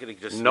 He's not going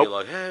to just Nope. be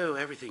like, "Oh,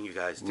 everything you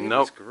guys do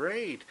Nope. is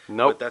great."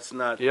 Nope. But that's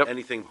not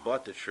anything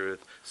but the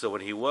truth. So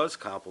when he was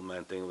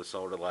complimenting, it was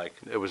sort of like,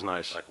 It was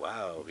nice. like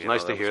wow, It's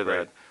nice to hear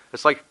great. that.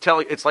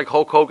 It's like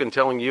Hulk Hogan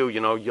telling you,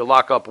 you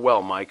lock up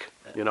well, Mike.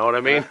 You know what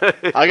I mean?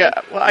 I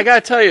got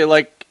to tell you,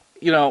 like,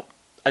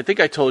 I think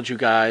I told you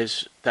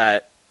guys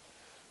that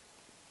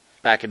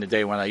back in the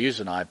day when I used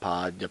an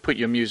iPod, to put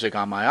your music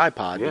on my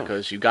iPod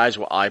because you guys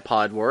were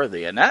iPod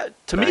worthy, and that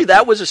to me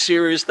that was a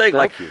serious thing.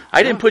 Like you.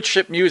 I didn't put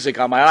shit music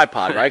on my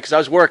iPod, right? Because I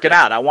was working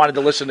out. I wanted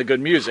to listen to good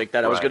music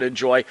that I was Right. going to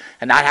enjoy,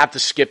 and not have to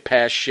skip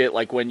past shit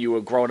like when you were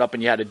growing up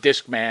and you had a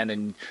Discman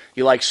and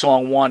you liked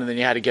song 1, and then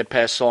you had to get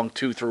past song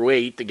 2 through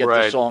 8 to get to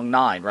Right. song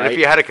 9, right? And if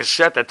you had a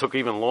cassette, that took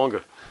even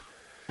longer.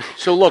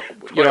 So look,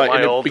 in Am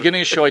I the old? beginning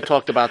of the show, I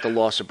talked about the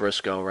loss of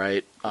Briscoe,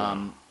 right?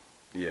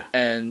 Yeah.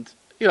 And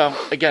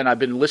again, I've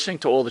been listening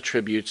to all the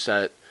tributes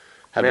that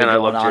have Man, been I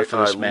going on love for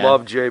this I man.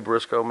 love Jay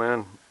Briscoe,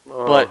 man.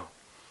 Oh. But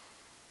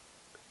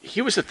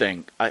here was the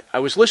thing: I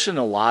was listening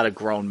to a lot of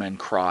grown men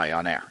cry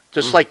on air,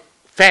 just like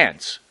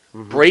fans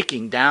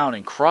breaking down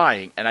and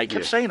crying, and I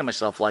kept saying to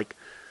myself, like,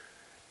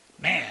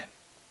 man.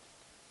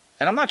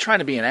 And I'm not trying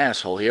to be an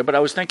asshole here, but I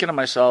was thinking to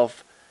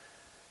myself,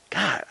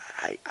 God,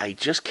 I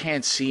just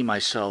can't see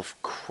myself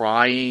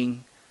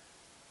crying.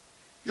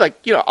 Like,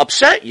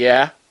 upset,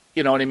 yeah.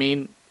 You know what I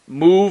mean?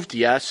 Moved,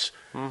 yes.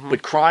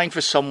 But crying for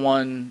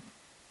someone,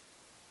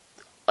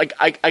 like,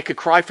 I could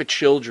cry for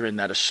children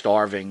that are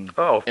starving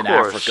Oh, of in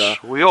course.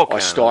 Africa. We all or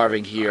can.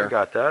 starving I here.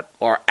 got that.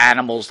 Or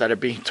animals that are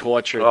being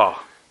tortured. Oh,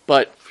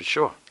 But for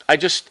sure. I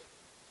just,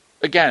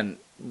 again,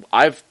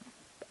 I've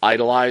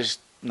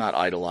not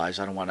idolized,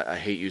 I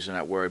hate using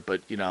that word,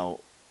 but,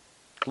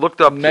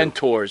 Looked up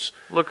mentors.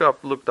 Looked up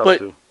But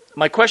to.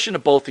 my question to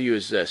both of you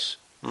is this.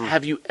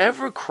 Have you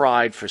ever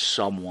cried for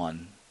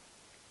someone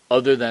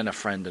other than a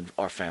friend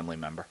or family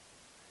member?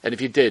 And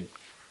if you did,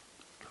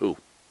 who?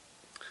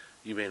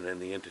 You mean in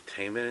the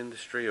entertainment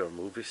industry or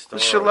movie star?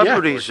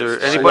 Celebrities or or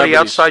just- anybody Celebrities.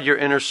 outside your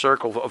inner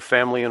circle of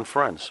family and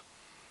friends.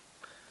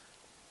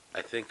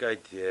 I think I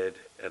did,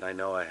 and I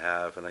know I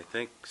have, and I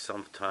think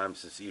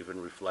sometimes it's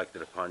even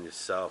reflected upon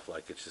yourself.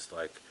 Like it's just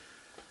like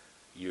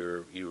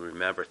you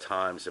remember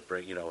times that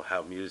bring,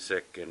 how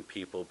music and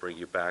people bring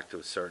you back to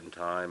a certain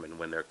time, and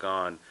when they're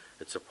gone,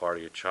 it's a part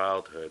of your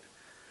childhood.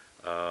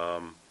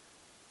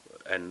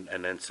 And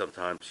then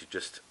sometimes you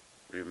just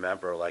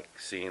remember like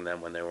seeing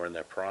them when they were in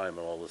their prime,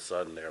 and all of a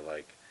sudden they're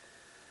like,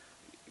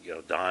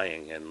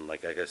 dying, and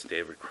like I guess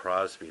David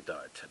Crosby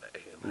died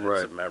today, and that's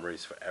Right. some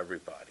memories for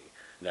everybody.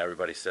 And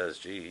everybody says,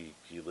 gee,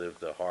 he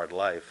lived a hard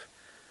life.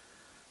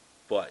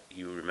 But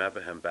you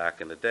remember him back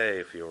in the day,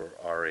 if you were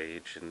our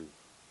age and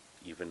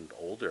even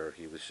older,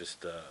 he was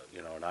just,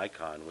 an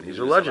icon. When He's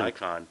you a lose legend. an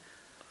icon,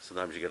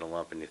 sometimes you get a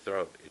lump in your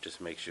throat. It just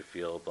makes you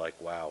feel like,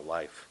 wow,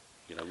 life.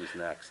 Who's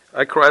next?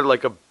 I cried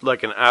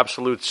like an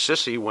absolute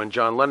sissy when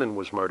John Lennon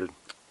was murdered.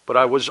 But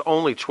I was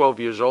only 12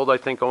 years old, I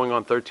think, going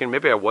on 13.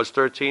 Maybe I was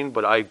 13,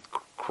 but I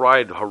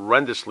cried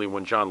horrendously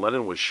when John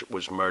Lennon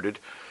was murdered.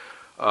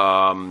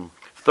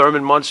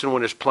 Thurman Munson,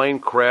 when his plane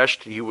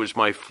crashed, he was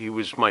my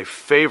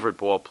favorite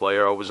ball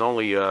player. I was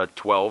only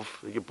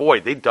 12.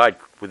 Boy, they died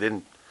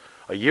within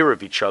a year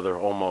of each other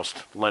almost.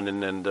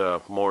 Lennon and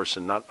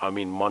Munson, not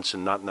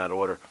in that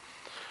order.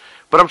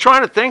 But I'm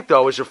trying to think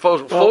though, is a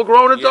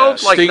full-grown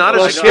adult, like not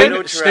as a I know kid?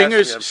 what you're asking. I'm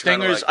trying to,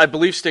 Stingers. like- I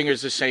believe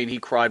Stingers is saying he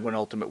cried when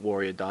Ultimate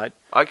Warrior died.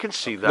 I can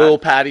see that. Little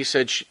Patty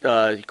said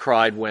he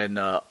cried when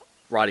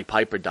Roddy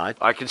Piper died.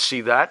 I can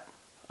see that.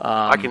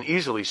 I can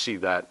easily see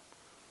that.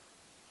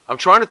 I'm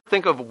trying to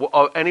think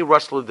of any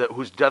wrestler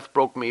whose death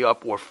broke me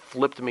up or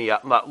flipped me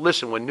out. Now,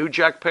 listen, when New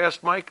Jack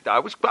passed, Mike, I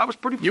was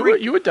pretty You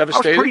freaked. were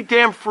devastated. I was pretty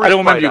damn freaked. I don't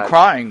remember by you that.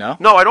 crying, no.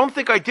 No, I don't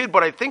think I did,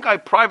 but I think I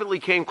privately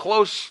came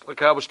close.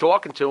 Like I was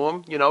talking to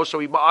him, so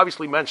he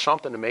obviously meant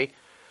something to me.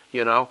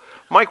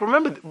 Mike,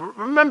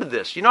 remember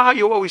this. You know how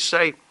you always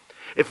say,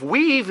 if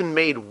we even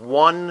made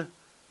one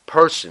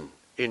person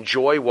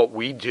enjoy what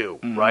we do,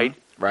 right?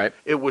 Right.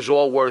 It was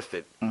all worth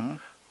it.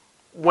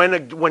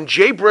 When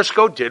Jay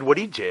Briscoe did what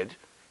he did,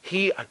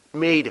 he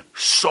made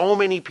so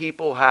many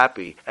people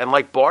happy. And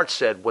like Bart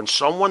said, when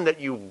someone that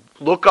you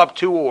look up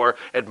to or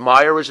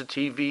admire as a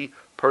TV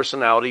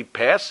personality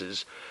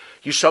passes,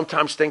 you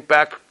sometimes think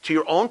back to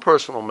your own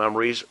personal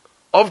memories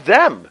of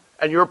them,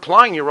 and you're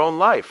applying your own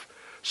life.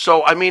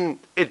 So, I mean,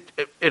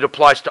 it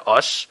applies to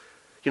us.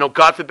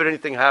 God forbid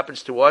anything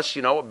happens to us,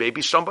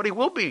 maybe somebody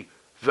will be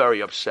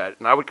very upset.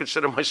 And I would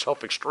consider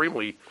myself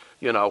extremely,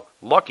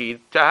 lucky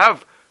to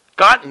have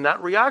gotten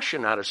that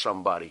reaction out of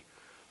somebody.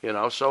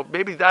 So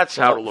maybe that's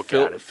how to look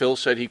at it. Phil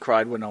said he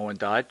cried when Owen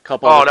died.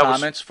 Couple Oh, of that was-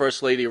 comments.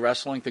 First Lady of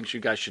Wrestling thinks you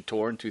guys should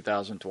tour in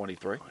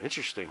 2023.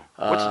 Interesting.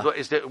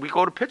 We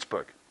go to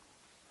Pittsburgh.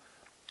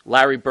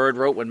 Larry Bird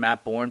wrote when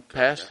Matt Bourne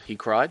passed, he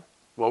cried.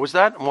 What was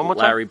that? One more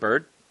time. Larry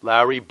Bird.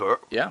 Larry Bird.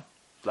 Yeah.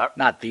 La-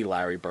 Not the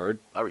Larry Bird.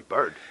 Larry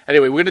Bird.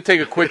 Anyway, we're going to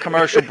take a quick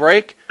commercial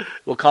break.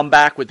 We'll come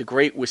back with the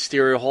great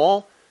Wisteria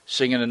Hall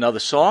singing another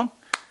song.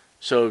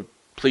 So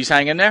Please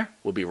hang in there.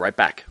 We'll be right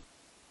back.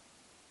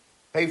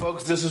 Hey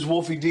folks, this is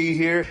Wolfie D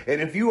here,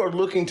 and if you are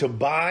looking to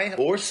buy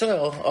or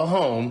sell a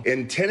home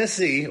in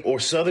Tennessee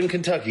or Southern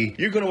Kentucky,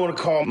 you're going to want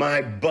to call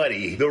my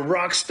buddy, the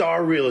rock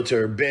star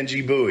realtor,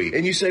 Benji Bowie.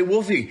 And you say,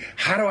 Wolfie,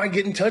 how do I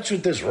get in touch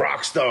with this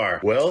rock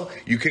star? Well,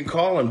 you can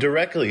call him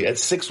directly at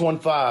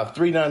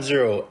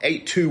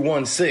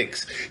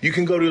 615-390-8216. You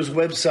can go to his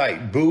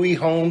website,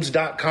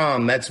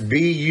 BowieHomes.com. That's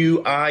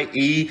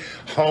B-U-I-E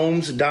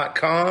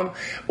Homes.com.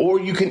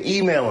 Or you can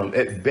email him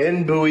at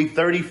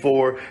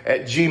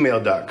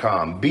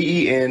benbuie34@gmail.com.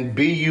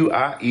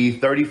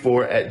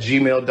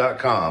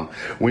 BENBUIE34@gmail.com.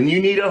 When you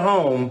need a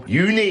home,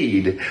 you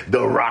need the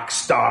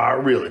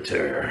Rockstar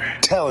Realtor.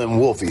 Tell him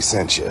Wolfie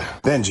sent you.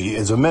 Benji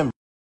is a member.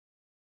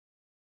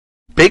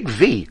 Big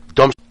V.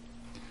 Dump.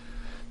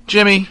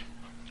 Jimmy,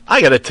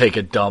 I gotta take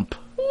a dump.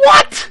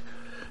 What?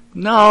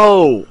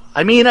 No,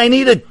 I mean I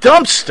need a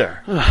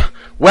dumpster.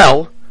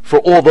 Well, for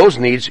all those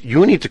needs,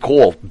 you need to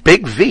call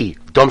Big V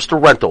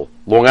Dumpster Rental,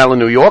 Long Island,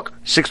 New York,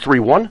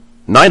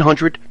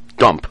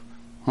 631-900-DUMP.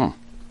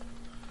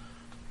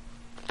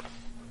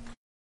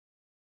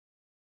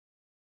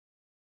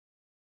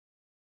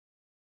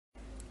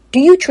 Do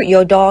you treat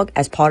your dog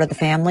as part of the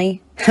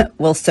family?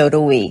 Well, so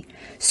do we.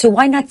 So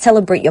why not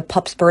celebrate your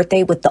pup's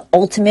birthday with the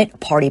ultimate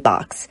party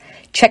box?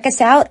 Check us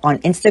out on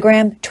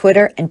Instagram,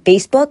 Twitter, and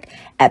Facebook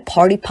at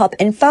Party Pup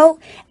Info,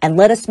 and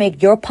let us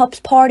make your pup's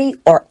party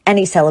or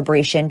any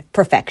celebration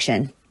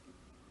perfection.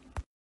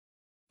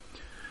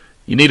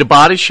 You need a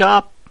body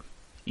shop?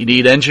 You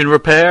need engine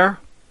repair?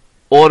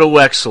 Auto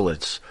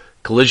Excellence,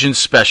 Collision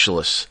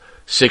Specialists,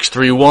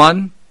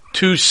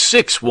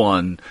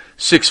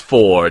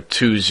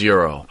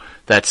 631-261-6420.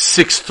 That's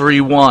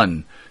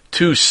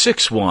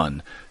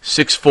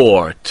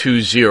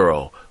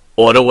 631-261-6420.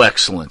 Auto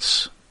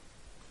Excellence.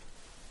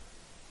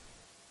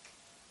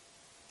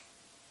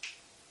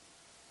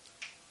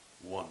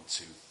 One,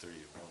 two, three.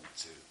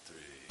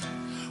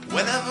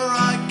 Whenever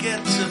I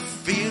get to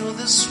feel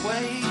this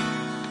way,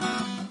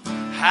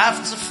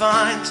 have to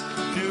find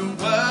new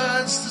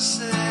words to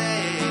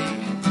say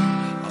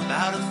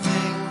about a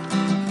thing,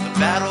 the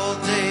bad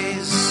old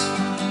days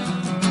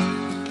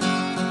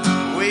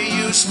we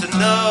used to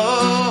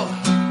know.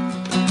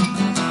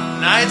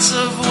 Nights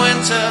of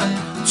winter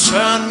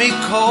turn me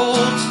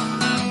cold,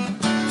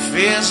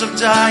 fears of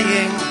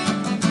dying,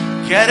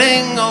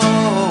 getting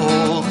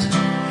old.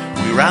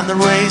 We ran the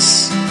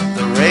race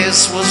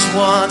was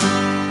won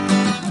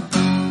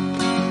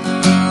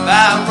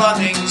by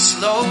running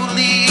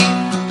slowly.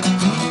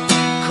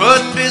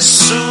 Could be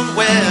soon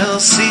we'll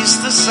cease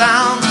the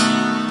sound.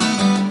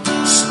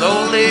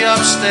 Slowly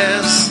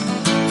upstairs,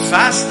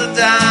 faster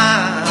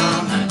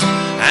down,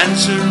 and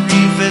to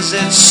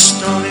revisit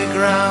stony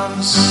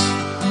grounds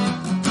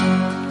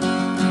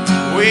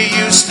we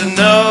used to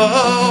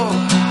know.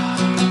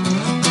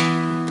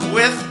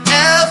 With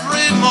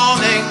every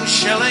morning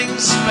shilling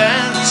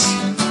spent,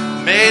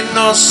 made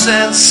no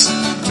sense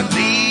to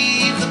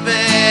leave the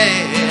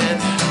bed.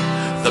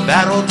 The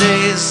bad old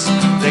days,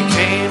 they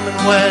came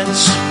and went.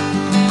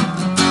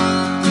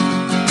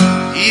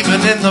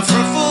 Even in the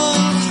fruitful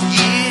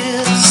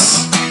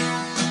years,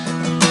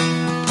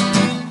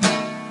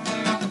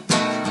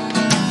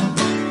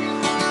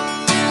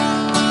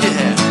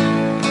 yeah.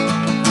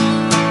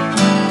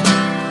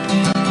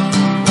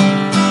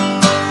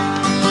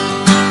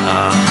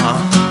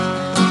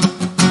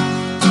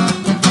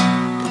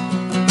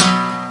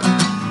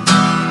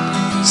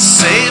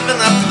 Saving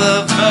up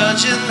the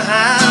virgin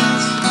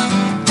hand,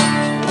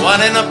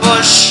 one in a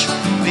bush,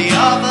 the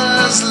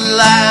other's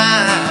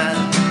land.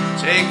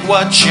 Take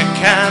what you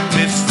can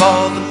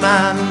before the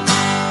man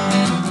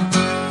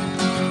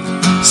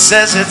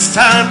says it's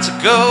time to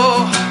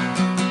go.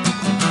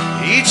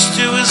 Each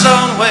to his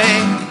own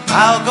way,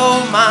 I'll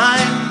go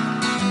mine.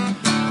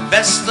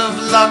 Best of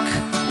luck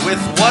with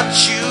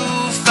what you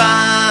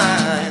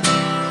find.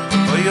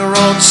 For your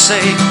own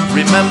sake,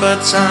 remember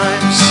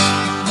times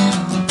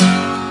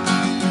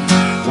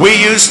we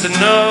used to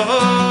know.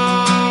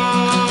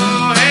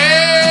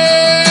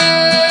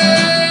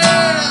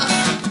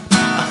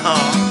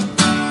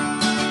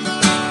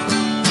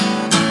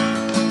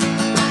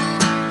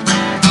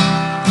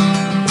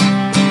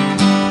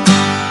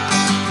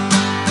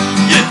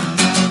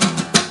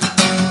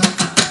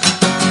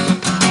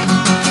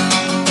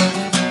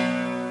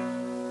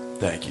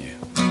 Thank you.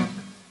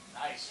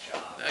 Nice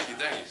job. Thank you.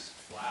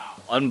 Wow.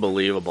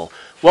 Unbelievable.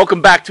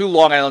 Welcome back to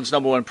Long Island's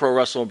 #1 pro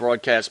wrestling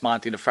broadcast,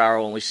 Monte and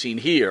Pharaoh, only seen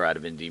here out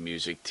of Indie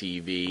Music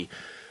TV.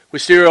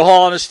 Wisteria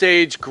Hall on the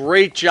stage.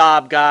 Great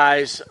job,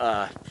 guys.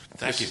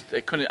 Thank you.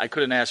 I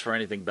couldn't ask for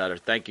anything better.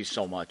 Thank you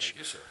so much. Thank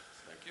you, sir.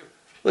 Thank you.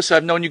 Listen,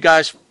 I've known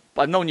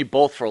you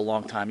both for a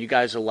long time. You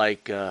guys are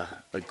like a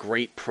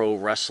great pro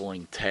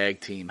wrestling tag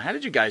team. How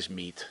did you guys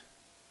meet?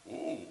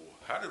 Ooh,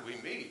 how did we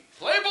meet?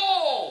 Play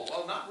ball!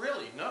 Well, not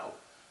really, no.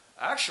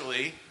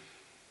 Actually,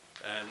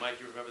 and Mike,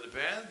 you remember the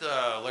band,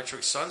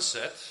 Electric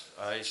Sunset.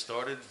 I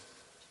started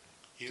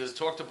to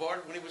talk to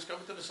Bart when he was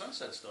coming to the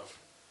Sunset stuff.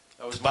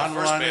 That was my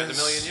first band a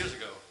million years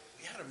ago.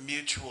 We had a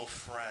mutual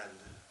friend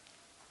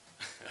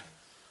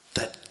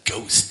that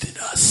ghosted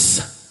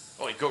us.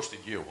 Oh, he ghosted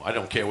you. I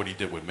don't care what he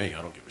did with me.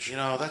 I don't give a shit. You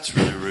know, that's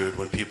really rude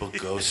when people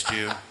ghost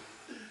you.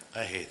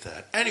 I hate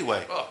that.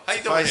 Anyway. Oh, how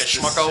you doing there,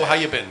 Schmucko? How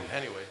you been?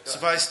 Anyway.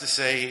 Suffice to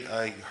say,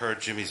 I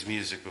heard Jimmy's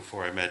music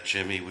before I met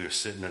Jimmy. We were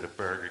sitting at a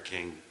Burger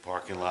King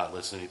parking lot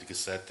listening to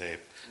cassette tape.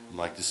 I'm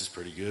like, this is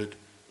pretty good.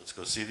 Let's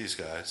go see these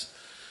guys.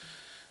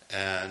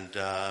 And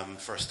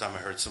first time I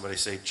heard somebody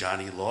say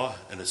Johnny Law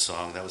in a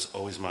song, that was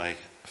always my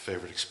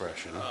favorite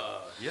expression.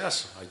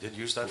 Yes, I did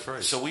use that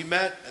phrase. So we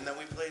met, and then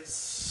we played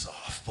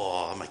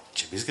softball. I'm like,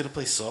 Jimmy's going to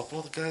play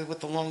softball, the guy with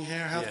the long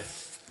hair? How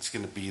he's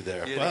going to be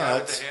there? Yeah, the guy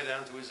with the hair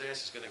down to his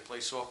ass is going to play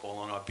softball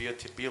on our beer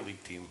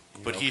league team.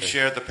 But he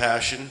shared the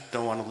passion.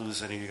 Don't want to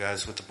lose any of you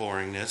guys with the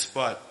boringness,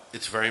 but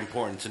it's very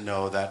important to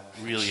know that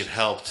really it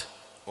helped,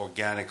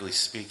 organically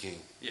speaking.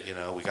 Yeah. You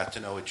know, we got to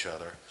know each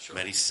other. Sure.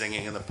 Many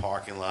singing in the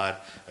parking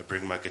lot. I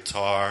bring my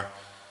guitar,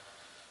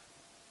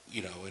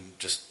 you know, and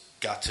just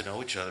got to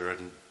know each other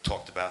and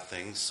talked about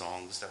things,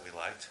 songs that we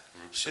liked.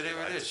 So there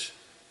it is.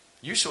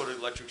 You saw the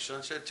Electric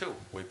Sunset too,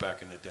 way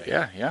back in the day.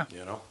 Yeah.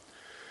 You know?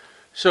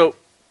 So,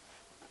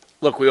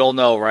 look, we all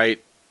know,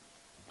 right?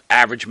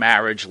 Average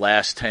marriage,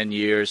 last 10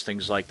 years,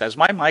 things like that. Is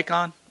my mic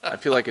on? I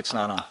feel like it's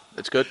not on.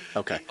 It's good?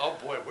 Okay. Oh,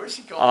 boy, where's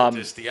he going with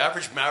this? The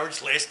average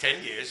marriage last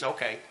 10 years.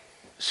 Okay.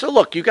 So,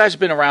 look, you guys have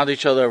been around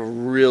each other a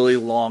really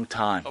long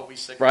time, Oh, we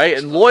sick of right?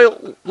 this And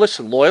stuff.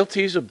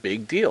 loyalty is a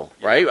big deal,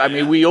 right? I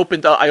mean,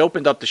 I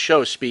opened up the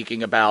show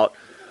speaking about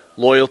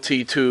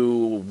loyalty to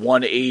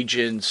one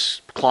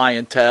agent's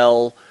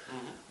clientele,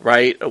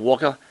 right?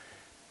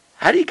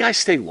 How do you guys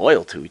stay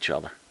loyal to each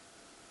other?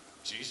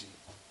 It's easy.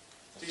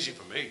 It's easy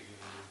for me.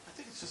 I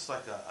think it's just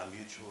like a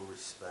mutual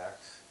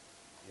respect.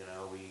 You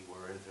know, we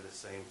were into the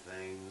same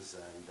things,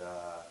 and,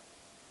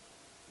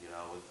 you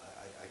know,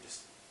 I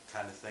just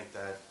kind of think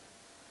that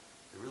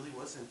there really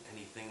wasn't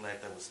anything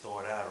that was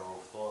thought out or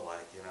thought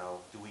like, you know,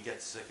 do we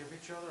get sick of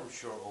each other? I'm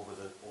sure over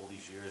all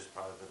these years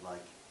probably been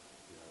like,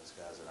 you know, this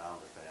guy's an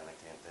Islander fan, I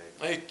can't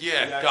take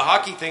it. The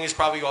hockey thing is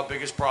probably our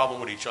biggest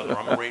problem with each other.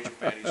 I'm a Ranger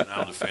fan, he's an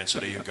Islander fan, so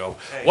there you go.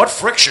 Hey. What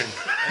friction?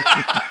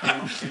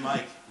 And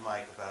Mike,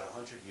 about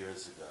 100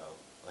 years ago,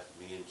 like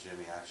me and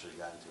Jimmy actually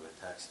got into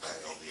a text fight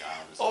over the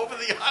Islanders. Over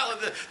the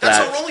Islander. That's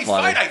our only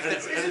funny. fight, I think.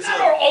 Isn't that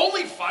our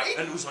only fight?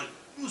 And it was like,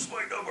 who's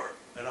my number?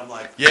 And I'm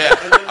like, Yeah,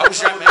 and then I was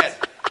that mad.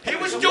 He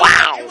was doing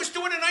Wow. he was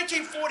doing the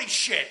 1940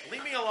 shit.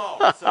 Leave me alone.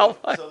 Oh,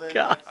 my so then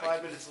God. like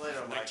 5 minutes later,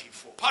 I'm like,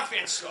 1940. Pot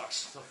fan sucks.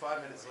 so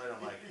 5 minutes later,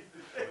 I'm like,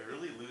 did we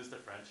really lose the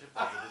friendship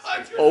over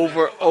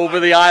this? Over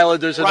the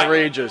Islanders and Right. the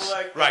Rangers.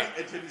 Like, Right.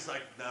 And Jimmy's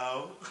like,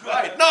 no.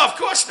 Right. No, of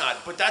course not.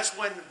 But that's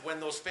when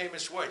those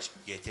famous words,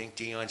 you think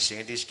Deion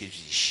Sanders gives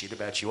you shit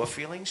about your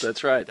feelings?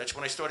 That's right. That's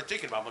when I started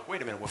thinking about it. I'm like,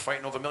 wait a minute, we're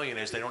fighting over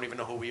millionaires. They don't even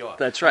know who we are.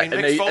 That's right. I mean,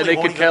 And Mick they- Foley and they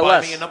won't could even care buy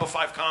less. me a number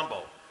 5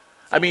 combo.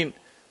 I mean,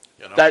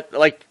 You know?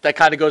 that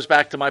kind of goes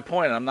back to my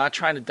point. I'm not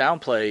trying to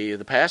downplay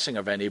the passing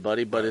of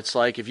anybody, but it's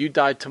like if you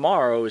died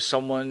tomorrow, is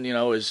someone, you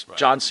know, is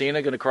John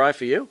Cena going to cry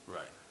for you?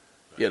 Right.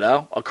 You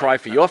know, I'll cry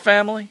for your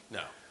family.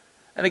 No.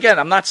 And again,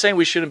 I'm not saying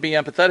we shouldn't be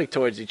empathetic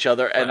towards each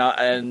other, and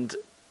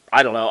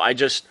I don't know. I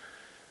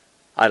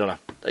don't know.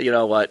 You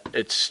know what?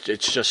 It's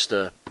just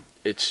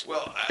it's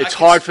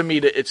hard for me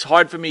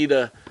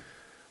to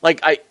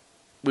like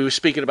we were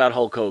speaking about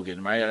Hulk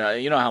Hogan, right?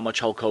 You know how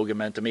much Hulk Hogan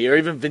meant to me, or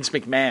even Vince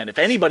McMahon. If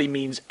anybody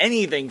means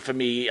anything for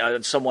me,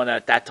 someone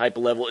at that type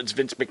of level, it's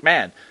Vince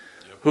McMahon,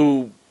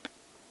 who,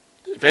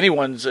 if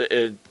anyone's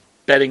a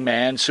betting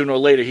man, sooner or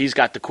later he's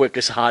got the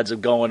quickest odds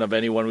of going of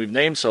anyone we've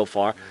named so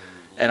far.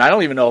 And I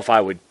don't even know if I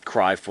would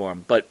cry for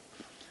him. But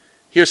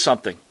here's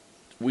something.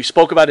 We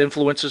spoke about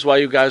influences while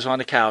you guys were on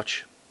the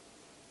couch.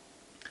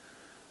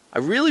 I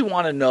really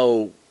want to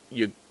know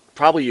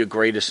probably your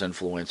greatest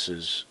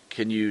influences.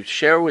 Can you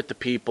share with the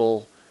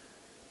people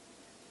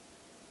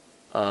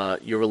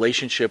your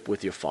relationship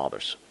with your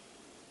fathers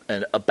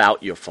and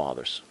about your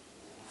fathers?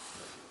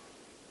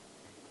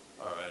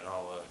 All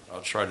right,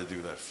 I'll try to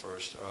do that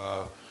first.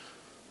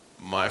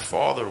 My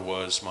father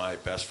was my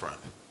best friend.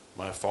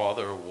 My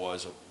father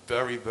was a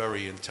very,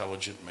 very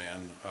intelligent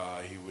man.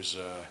 He was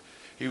a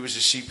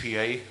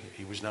CPA.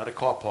 He was not a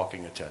car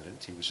parking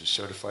attendant. He was a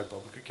certified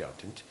public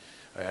accountant.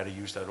 I had to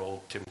use that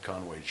old Tim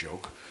Conway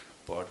joke.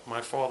 But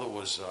my father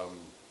was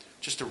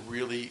just a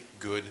really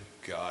good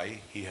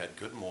guy. He had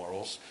good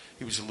morals.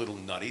 He was a little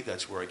nutty.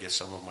 That's where I get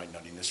some of my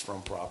nuttiness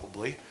from,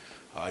 probably.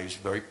 He was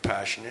very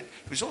passionate.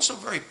 He was also a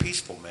very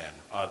peaceful man,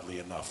 oddly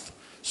enough.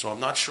 So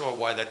I'm not sure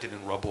why that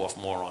didn't rub off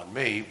more on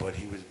me, but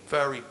he was a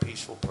very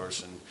peaceful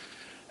person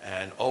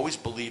and always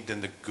believed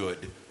in the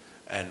good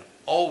and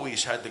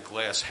always had the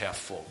glass half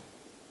full.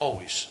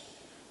 Always.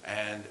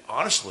 And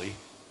honestly,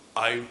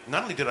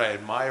 not only did I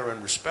admire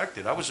and respect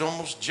it, I was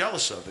almost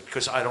jealous of it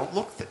because I don't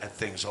look at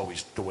things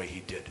always the way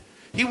he did.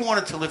 He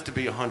wanted to live to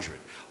be 100.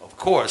 Of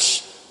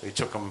course, they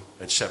took him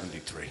at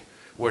 73.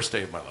 Worst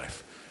day of my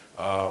life.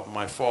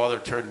 My father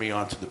turned me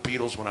on to the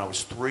Beatles when I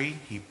was 3.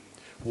 He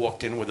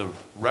walked in with a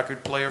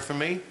record player for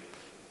me,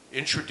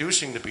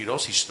 introducing the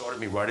Beatles. He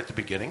started me right at the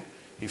beginning.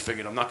 He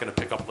figured I'm not going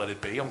to pick up Let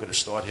It Be. I'm going to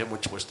start him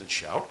with Twist and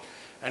Shout.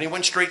 And he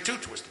went straight to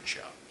Twist and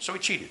Shout. So he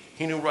cheated.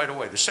 He knew right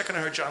away. The second I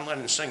heard John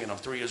Lennon singing, I'm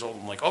 3 years old,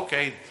 I'm like,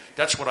 okay,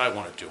 that's what I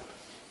want to do.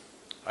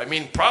 I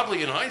mean,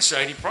 probably in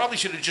hindsight, he probably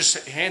should have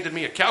just handed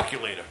me a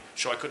calculator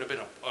so I could have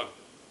been a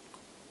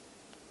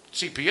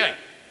CPA.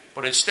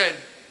 But instead,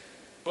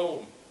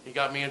 boom, he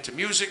got me into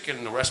music,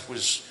 and the rest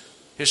was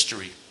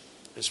history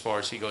as far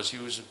as he goes. He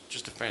was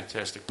just a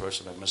fantastic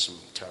person. I miss him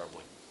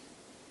terribly.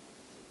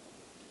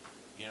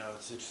 You know,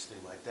 it's interesting.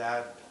 My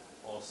dad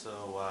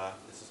also,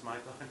 this is my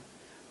gun?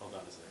 Hold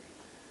on a second.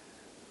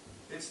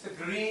 It's the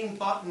green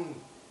button.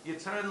 You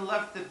turn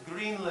left at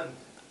Greenland.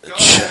 Go.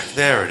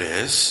 There it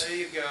is. There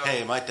you go.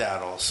 Hey, my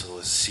dad also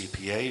was a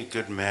CPA, a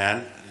good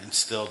man,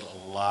 instilled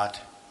a lot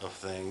of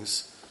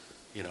things,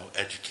 you know,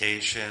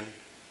 education,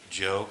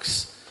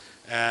 jokes.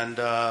 And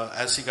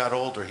as he got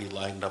older, he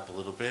lightened up a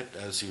little bit.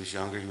 As he was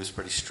younger, he was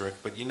pretty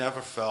strict, but you never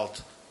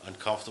felt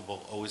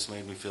uncomfortable, always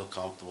made me feel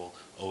comfortable,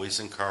 always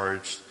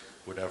encouraged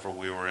whatever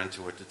we were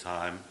into at the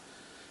time.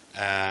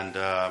 And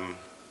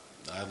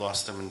I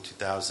lost him in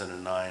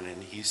 2009,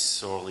 and he's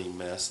sorely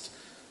missed,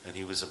 and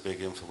he was a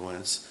big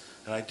influence.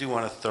 And I do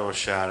want to throw a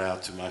shout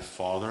out to my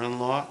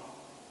father-in-law,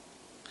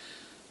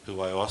 who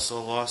I also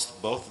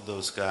lost. Both of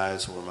those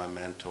guys were my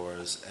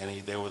mentors.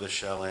 They were the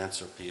shell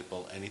answer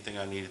people. Anything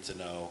I needed to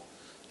know.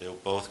 They were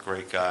both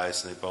great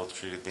guys, and they both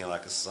treated me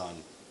like a son.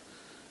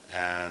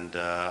 And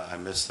I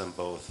miss them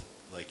both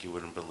like you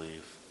wouldn't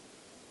believe.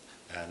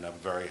 And I'm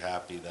very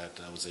happy that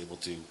I was able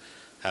to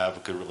have a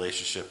good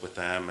relationship with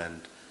them.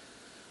 And,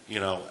 you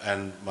know,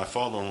 and my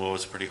father-in-law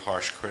was a pretty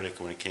harsh critic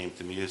when it came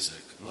to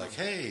music. Like,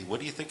 hey, what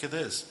do you think of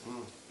this?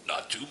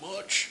 Not too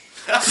much.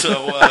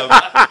 So,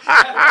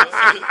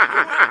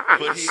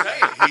 but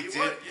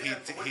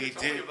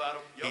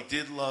he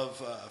did love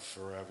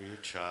Forever Your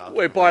Child.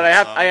 Wait, Bart,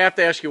 I have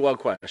to ask you one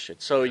question.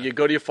 So you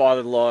go to your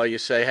father-in-law, you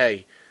say,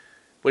 hey,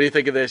 what do you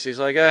think of this? He's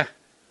like,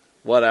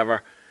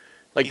 whatever.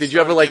 Like, did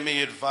you ever give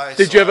me advice?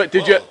 Did you ever have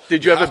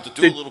to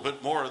do a little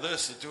bit more of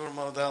this and do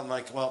more of that? I'm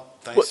like, well,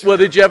 thanks. Well,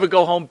 did you ever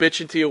go home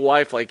bitching to your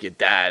wife like your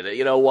dad?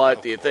 You know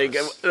what? Do you think?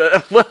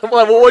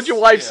 What'd your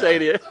wife say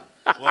to you?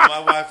 Well, my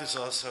wife is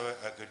also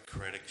a good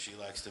critic. She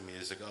likes the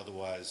music.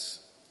 Otherwise,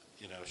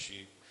 you know,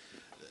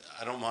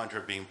 I don't mind her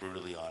being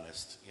brutally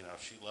honest. You know,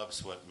 she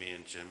loves what me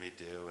and Jimmy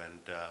do, and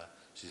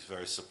she's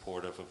very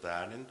supportive of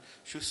that. And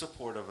she was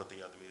supportive of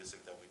the other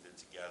music that we did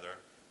together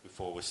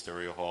before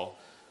Wisteria Hall.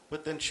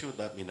 But then she would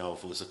let me know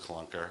if it was a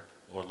clunker,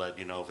 or let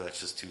you know if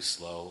that's just too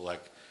slow.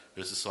 Like,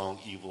 there's a song,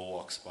 Evil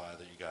Walks By,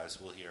 that you guys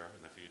will hear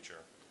in the future.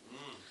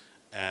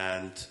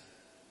 And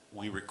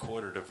we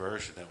recorded a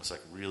version that was,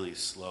 like, really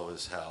slow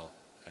as hell.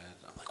 And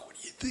I'm like, what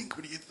do you think?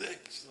 What do you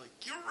think? She's like,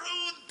 you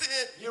ruined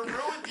it. You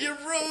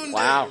ruined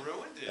Wow. it. You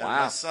ruined it. Wow.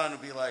 And my son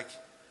would be like,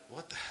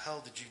 what the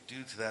hell did you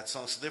do to that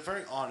song? So they're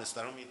very honest.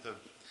 I don't mean to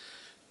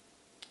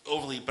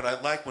overly, but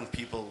I like when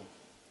people...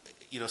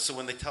 You know, so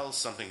when they tell us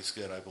something's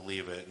good, I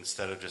believe it,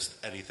 instead of just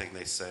anything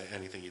they say,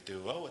 anything you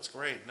do, oh, it's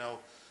great. No,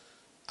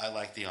 I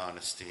like the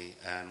honesty,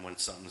 and when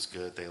something's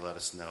good, they let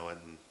us know it,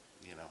 and,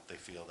 you know, they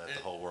feel that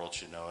the whole world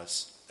should know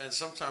us. And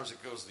sometimes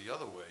it goes the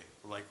other way.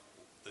 Like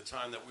the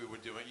time that we were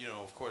doing, you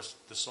know, of course,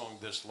 the song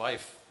This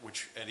Life,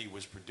 which Eddie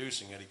was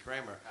producing, Eddie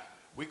Kramer,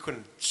 we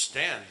couldn't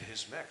stand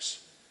his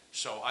mix.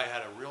 So I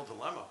had a real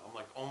dilemma. I'm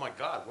like, oh, my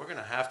God, we're going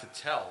to have to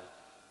tell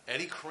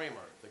Eddie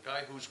Kramer, the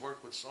guy who's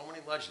worked with so many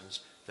legends,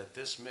 that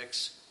this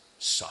mix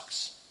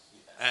sucks.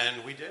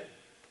 And we did.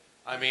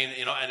 I mean,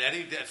 you know, and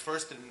Eddie at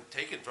first didn't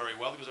take it very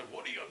well. He was like,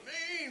 what do you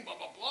mean? Blah,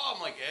 blah, blah.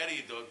 I'm like,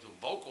 Eddie, the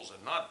vocals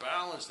are not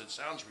balanced. It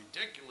sounds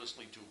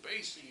ridiculously too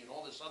bassy and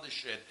all this other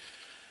shit.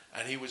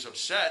 And he was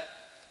upset.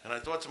 And I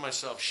thought to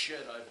myself,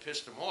 shit, I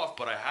pissed him off,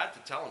 but I had to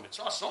tell him, it's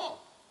our song.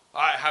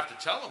 I have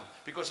to tell him,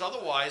 because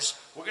otherwise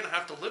we're going to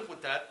have to live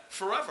with that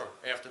forever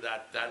after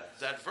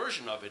that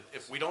version of it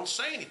if we don't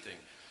say anything.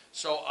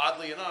 So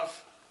oddly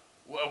enough,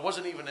 it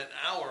wasn't even an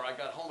hour. I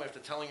got home after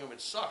telling him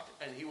it sucked,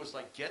 and he was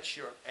like, "Get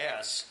your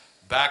ass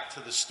back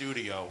to the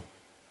studio.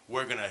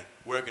 We're gonna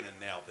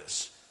nail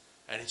this."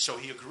 And so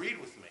he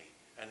agreed with me,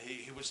 and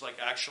he was like,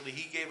 actually,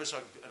 he gave us an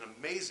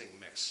amazing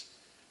mix.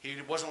 He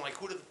wasn't like,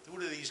 who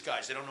do these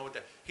guys? They don't know what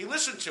that. He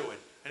listened to it,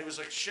 and he was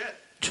like, "Shit,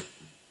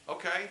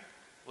 okay,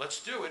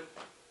 let's do it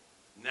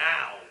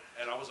now."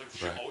 And I was like,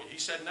 right. Oh, he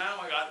said now.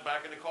 I got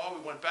back in the car. We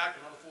went back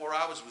another 4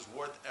 hours. It was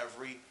worth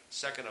every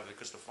second of it,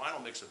 because the final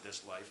mix of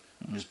This Life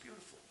is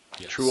beautiful.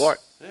 Yes. True art.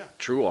 Yeah.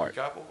 True art. We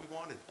got what we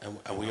wanted.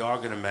 And we are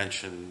going to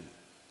mention,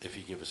 if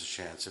you give us a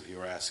chance, if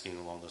you're asking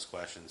along those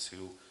questions,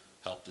 who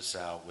helped us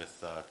out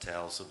with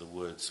Tales of the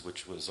Woods,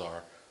 which was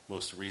our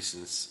most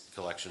recent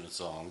collection of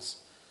songs.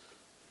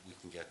 We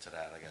can get to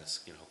that, I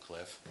guess. You know,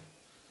 Cliff.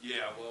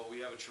 Yeah, well,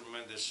 we have a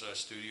tremendous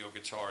studio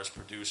guitarist,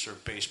 producer,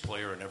 bass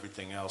player, and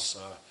everything else.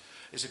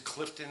 Is it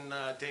Clifton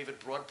David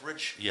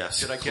Broadbridge? Yes.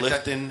 Did I get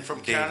Clifton that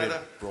from David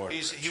Canada?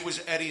 Broadbridge. He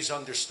was Eddie's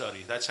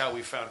understudy. That's how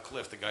we found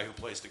Cliff, the guy who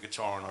plays the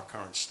guitar on our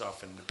current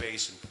stuff and the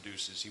bass and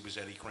produces. He was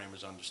Eddie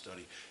Kramer's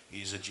understudy.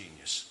 He's a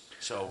genius.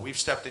 So we've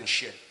stepped in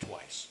shit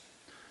twice.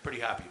 Pretty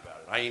happy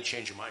about it. I ain't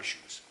changing my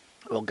shoes.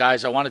 Well,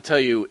 guys, I want to tell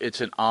you it's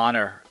an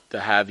honor to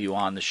have you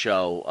on the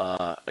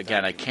show.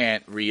 Again, I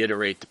can't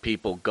reiterate to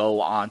people,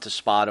 go on to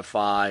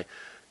Spotify,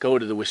 go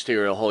to the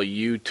Wisteria Hall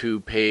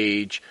YouTube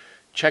page,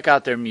 check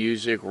out their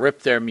music,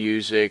 rip their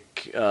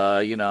music.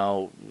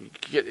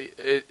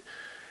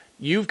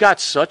 You've got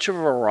such a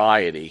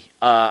variety.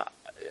 I'll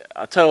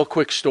tell a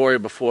quick story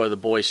before the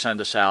boys send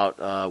us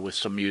out with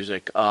some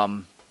music.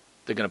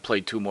 They're going to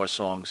play 2 more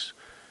songs,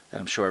 and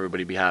I'm sure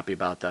everybody will be happy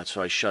about that,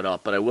 so I shut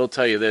up. But I will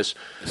tell you this.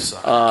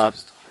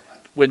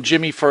 When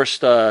Jimmy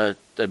first and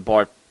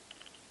Bart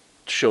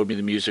showed me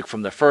the music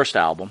from their first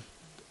album,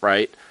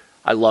 right,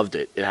 I loved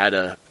it.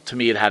 To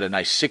me, it had a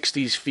nice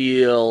 60s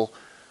feel.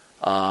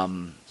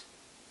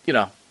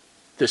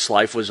 This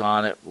Life was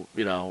on it,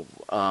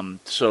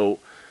 so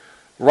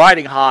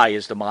Riding High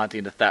is the Monte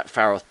and the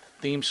Pharaoh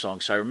theme song.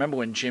 So I remember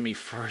when Jimmy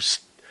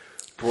first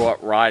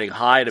brought Riding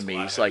High to me,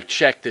 he's like,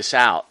 check this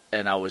out.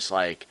 And I was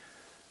like,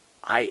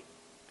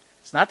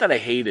 it's not that I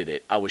hated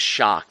it. I was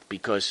shocked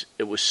because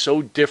it was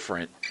so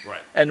different.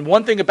 Right. And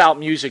one thing about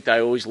music that I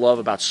always love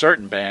about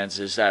certain bands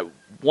is that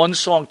one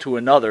song to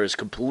another is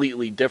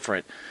completely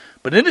different.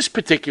 But in this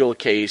particular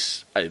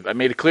case, I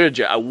made it clear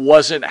to you, I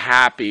wasn't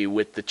happy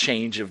with the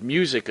change of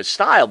music or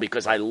style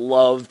because I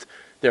loved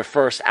their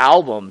first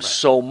album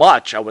so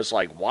much. I was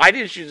like, why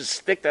didn't you just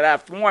stick to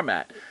that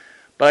format?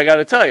 But I got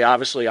to tell you,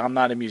 obviously, I'm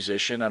not a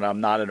musician and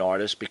I'm not an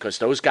artist because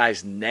those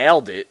guys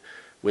nailed it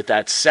with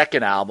that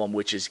second album,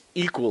 which is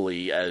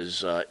equally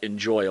as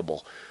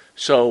enjoyable.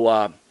 So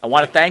I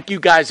want to thank you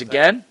guys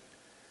again,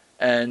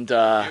 and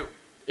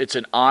it's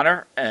an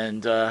honor.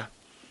 And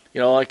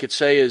all I could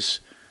say is,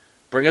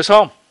 bring us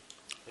home.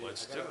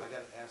 Let's do it. I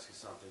got to ask you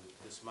something.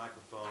 This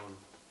microphone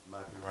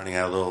might be running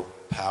out of a little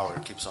power.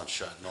 It keeps on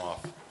shutting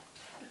off.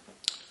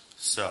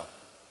 So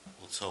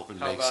let's hope it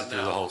makes it through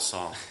the whole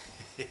song.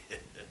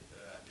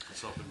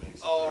 Let's hope it makes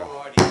it through.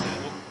 Alrighty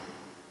then.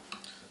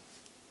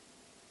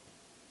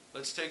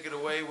 Let's take it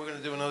away. We're going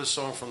to do another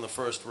song from the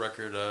first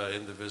record,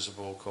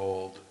 Indivisible,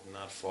 called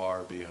Not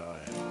Far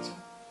Behind.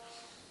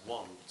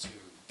 1, 2,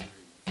 3,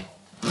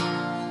 4.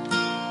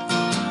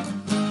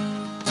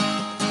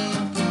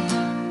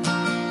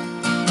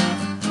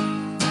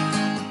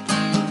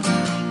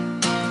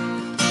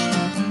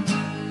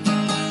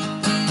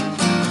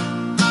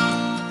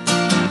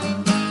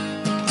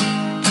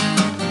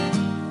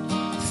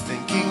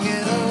 Thinking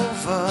it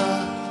over,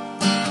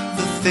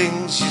 the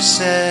things you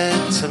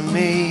said to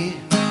me.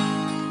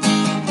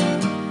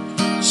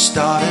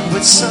 Started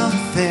with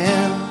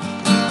something,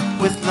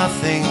 with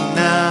nothing,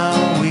 now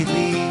we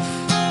leave.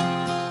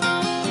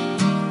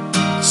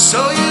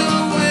 So you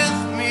were with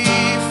me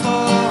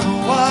for a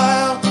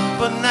while,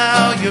 but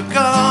now you're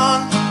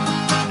gone.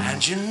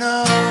 And you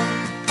know,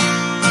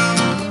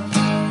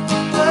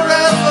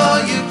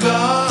 wherever you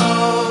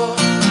go,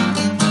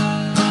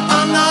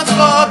 I'm not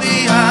far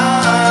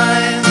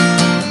behind.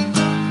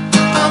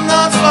 I'm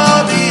not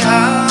far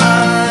behind.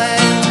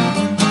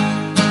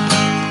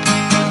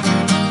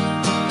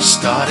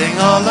 Starting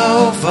all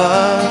over,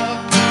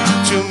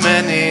 too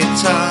many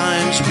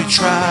times we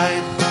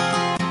tried,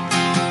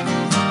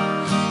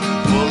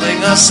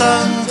 pulling us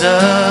under,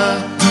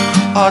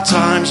 our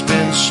time's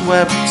been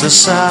swept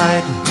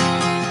aside.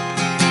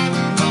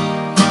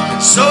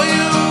 So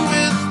you were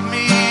with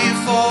me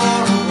for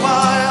a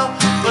while,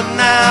 but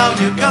now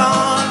you're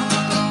gone.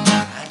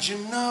 And you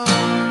know,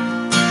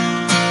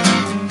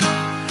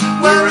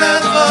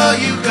 wherever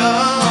you go,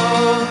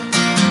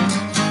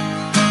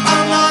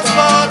 I'm not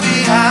far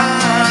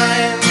behind.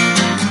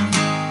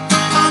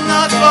 I'm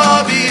not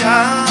far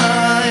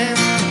behind.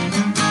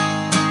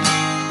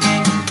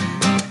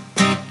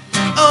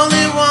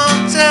 Only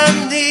want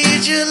and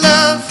need your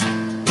love.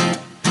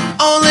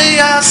 Only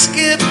ask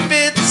if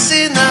it's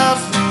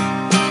enough.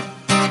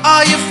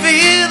 Are you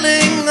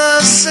feeling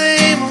the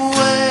same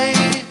way?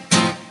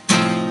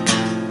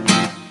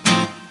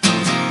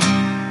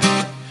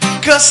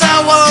 'Cause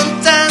I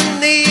want and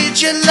need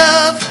your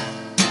love.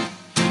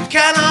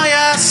 Can I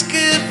ask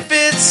if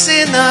it's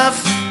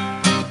enough?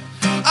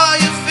 Are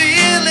you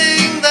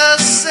feeling the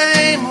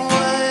same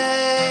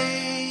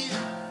way?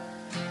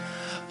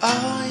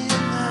 Are you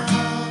now?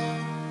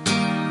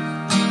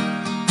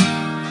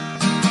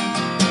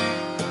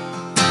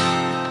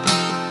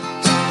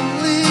 Don't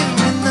leave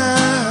me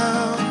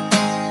now.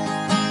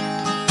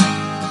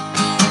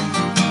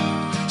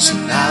 So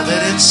now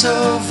that it's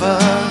over,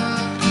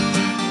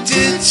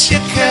 did you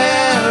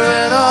care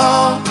at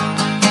all?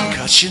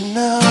 'Cause you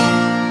know,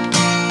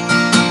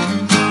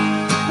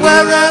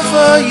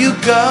 wherever you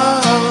go,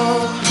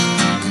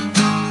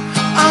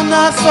 I'm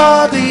not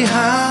far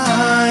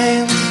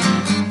behind.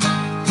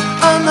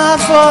 I'm not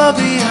far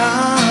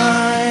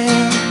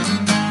behind.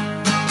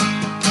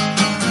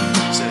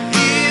 So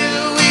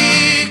here we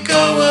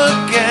go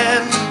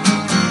again.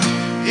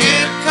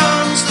 Here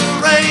comes the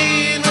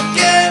rain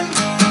again.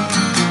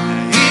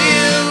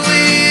 Here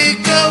we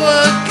go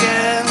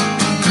again.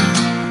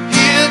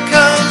 Here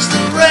comes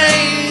the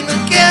rain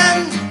again.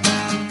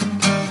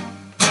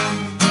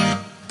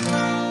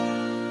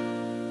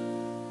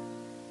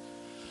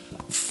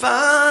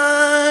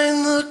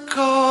 Find the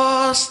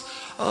cost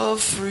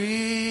of freedom.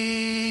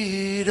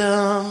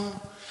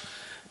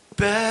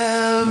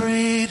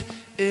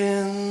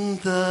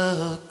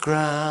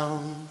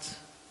 ground.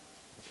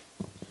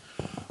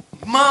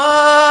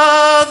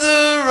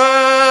 Mother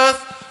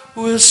Earth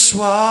will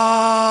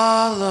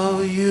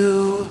swallow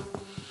you.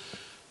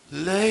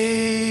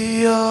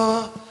 Lay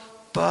your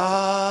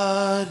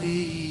body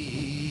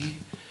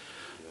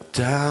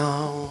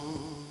down.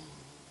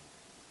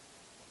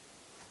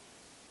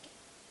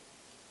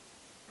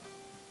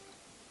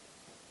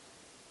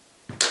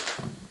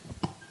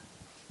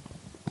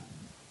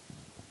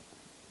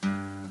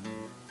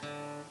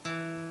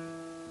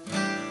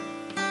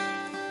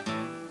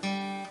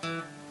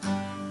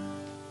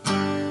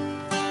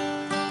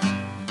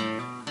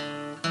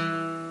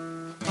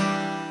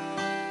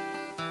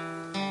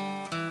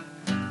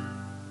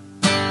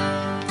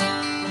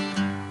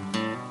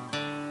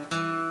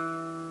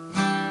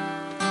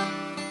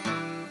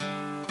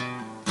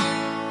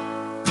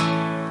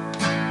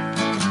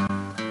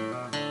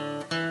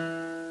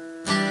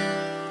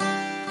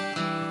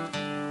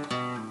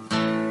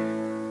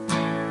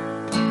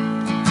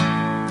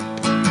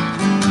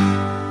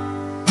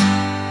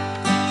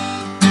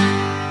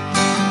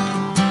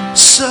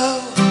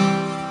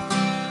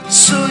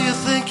 So you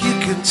think you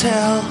can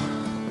tell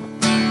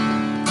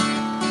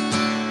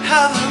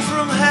heaven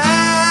from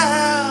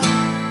hell,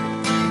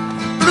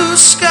 blue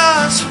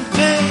skies from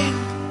pain?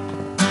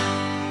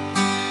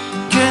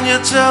 Can you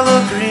tell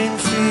a green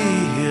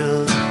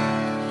field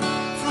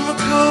from a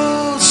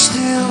cold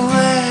steel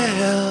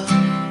rail,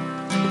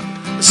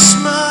 a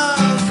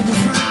smile from a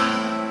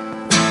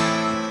frown?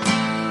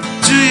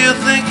 Do you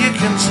think you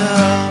can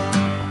tell?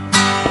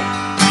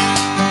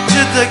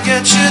 Did they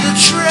get you to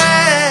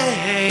trade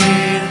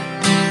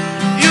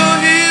your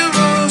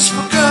heroes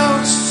for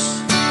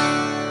ghosts?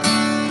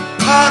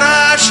 Hot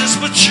ashes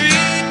for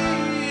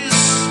trees,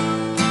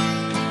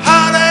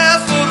 hot air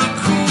for the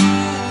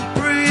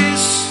cool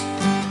breeze,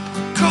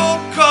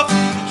 cold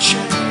coffee for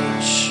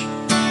change.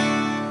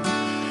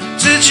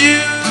 Did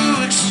you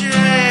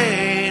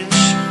exchange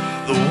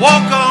the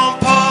walk-on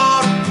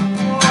part of the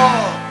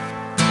war,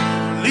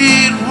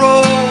 lead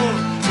role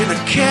in a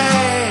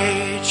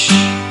cage?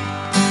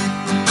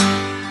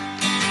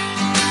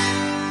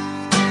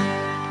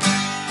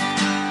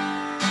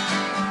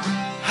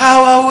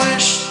 How I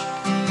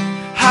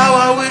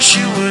wish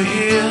you were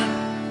here.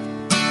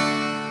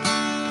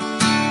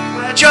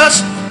 We're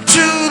just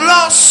two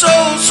lost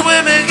souls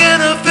swimming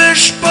in a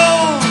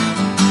fishbowl,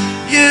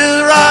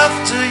 year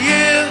after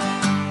year,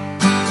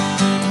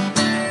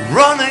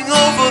 running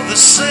over the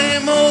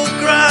same old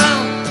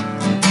ground.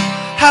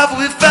 Have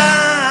we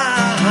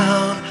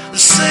found the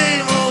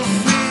same old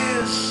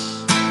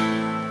fears?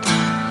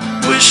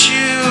 Wish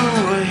you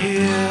were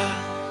here.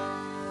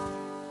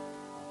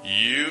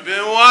 You've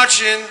been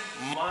watching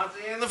Monte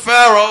and the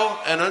Pharaoh,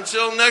 and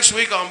until next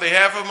week, on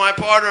behalf of my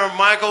partner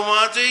Michael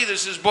Monte,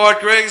 this is Bart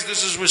Griggs,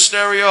 this is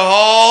Wisteria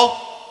Hall.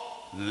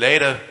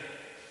 Later.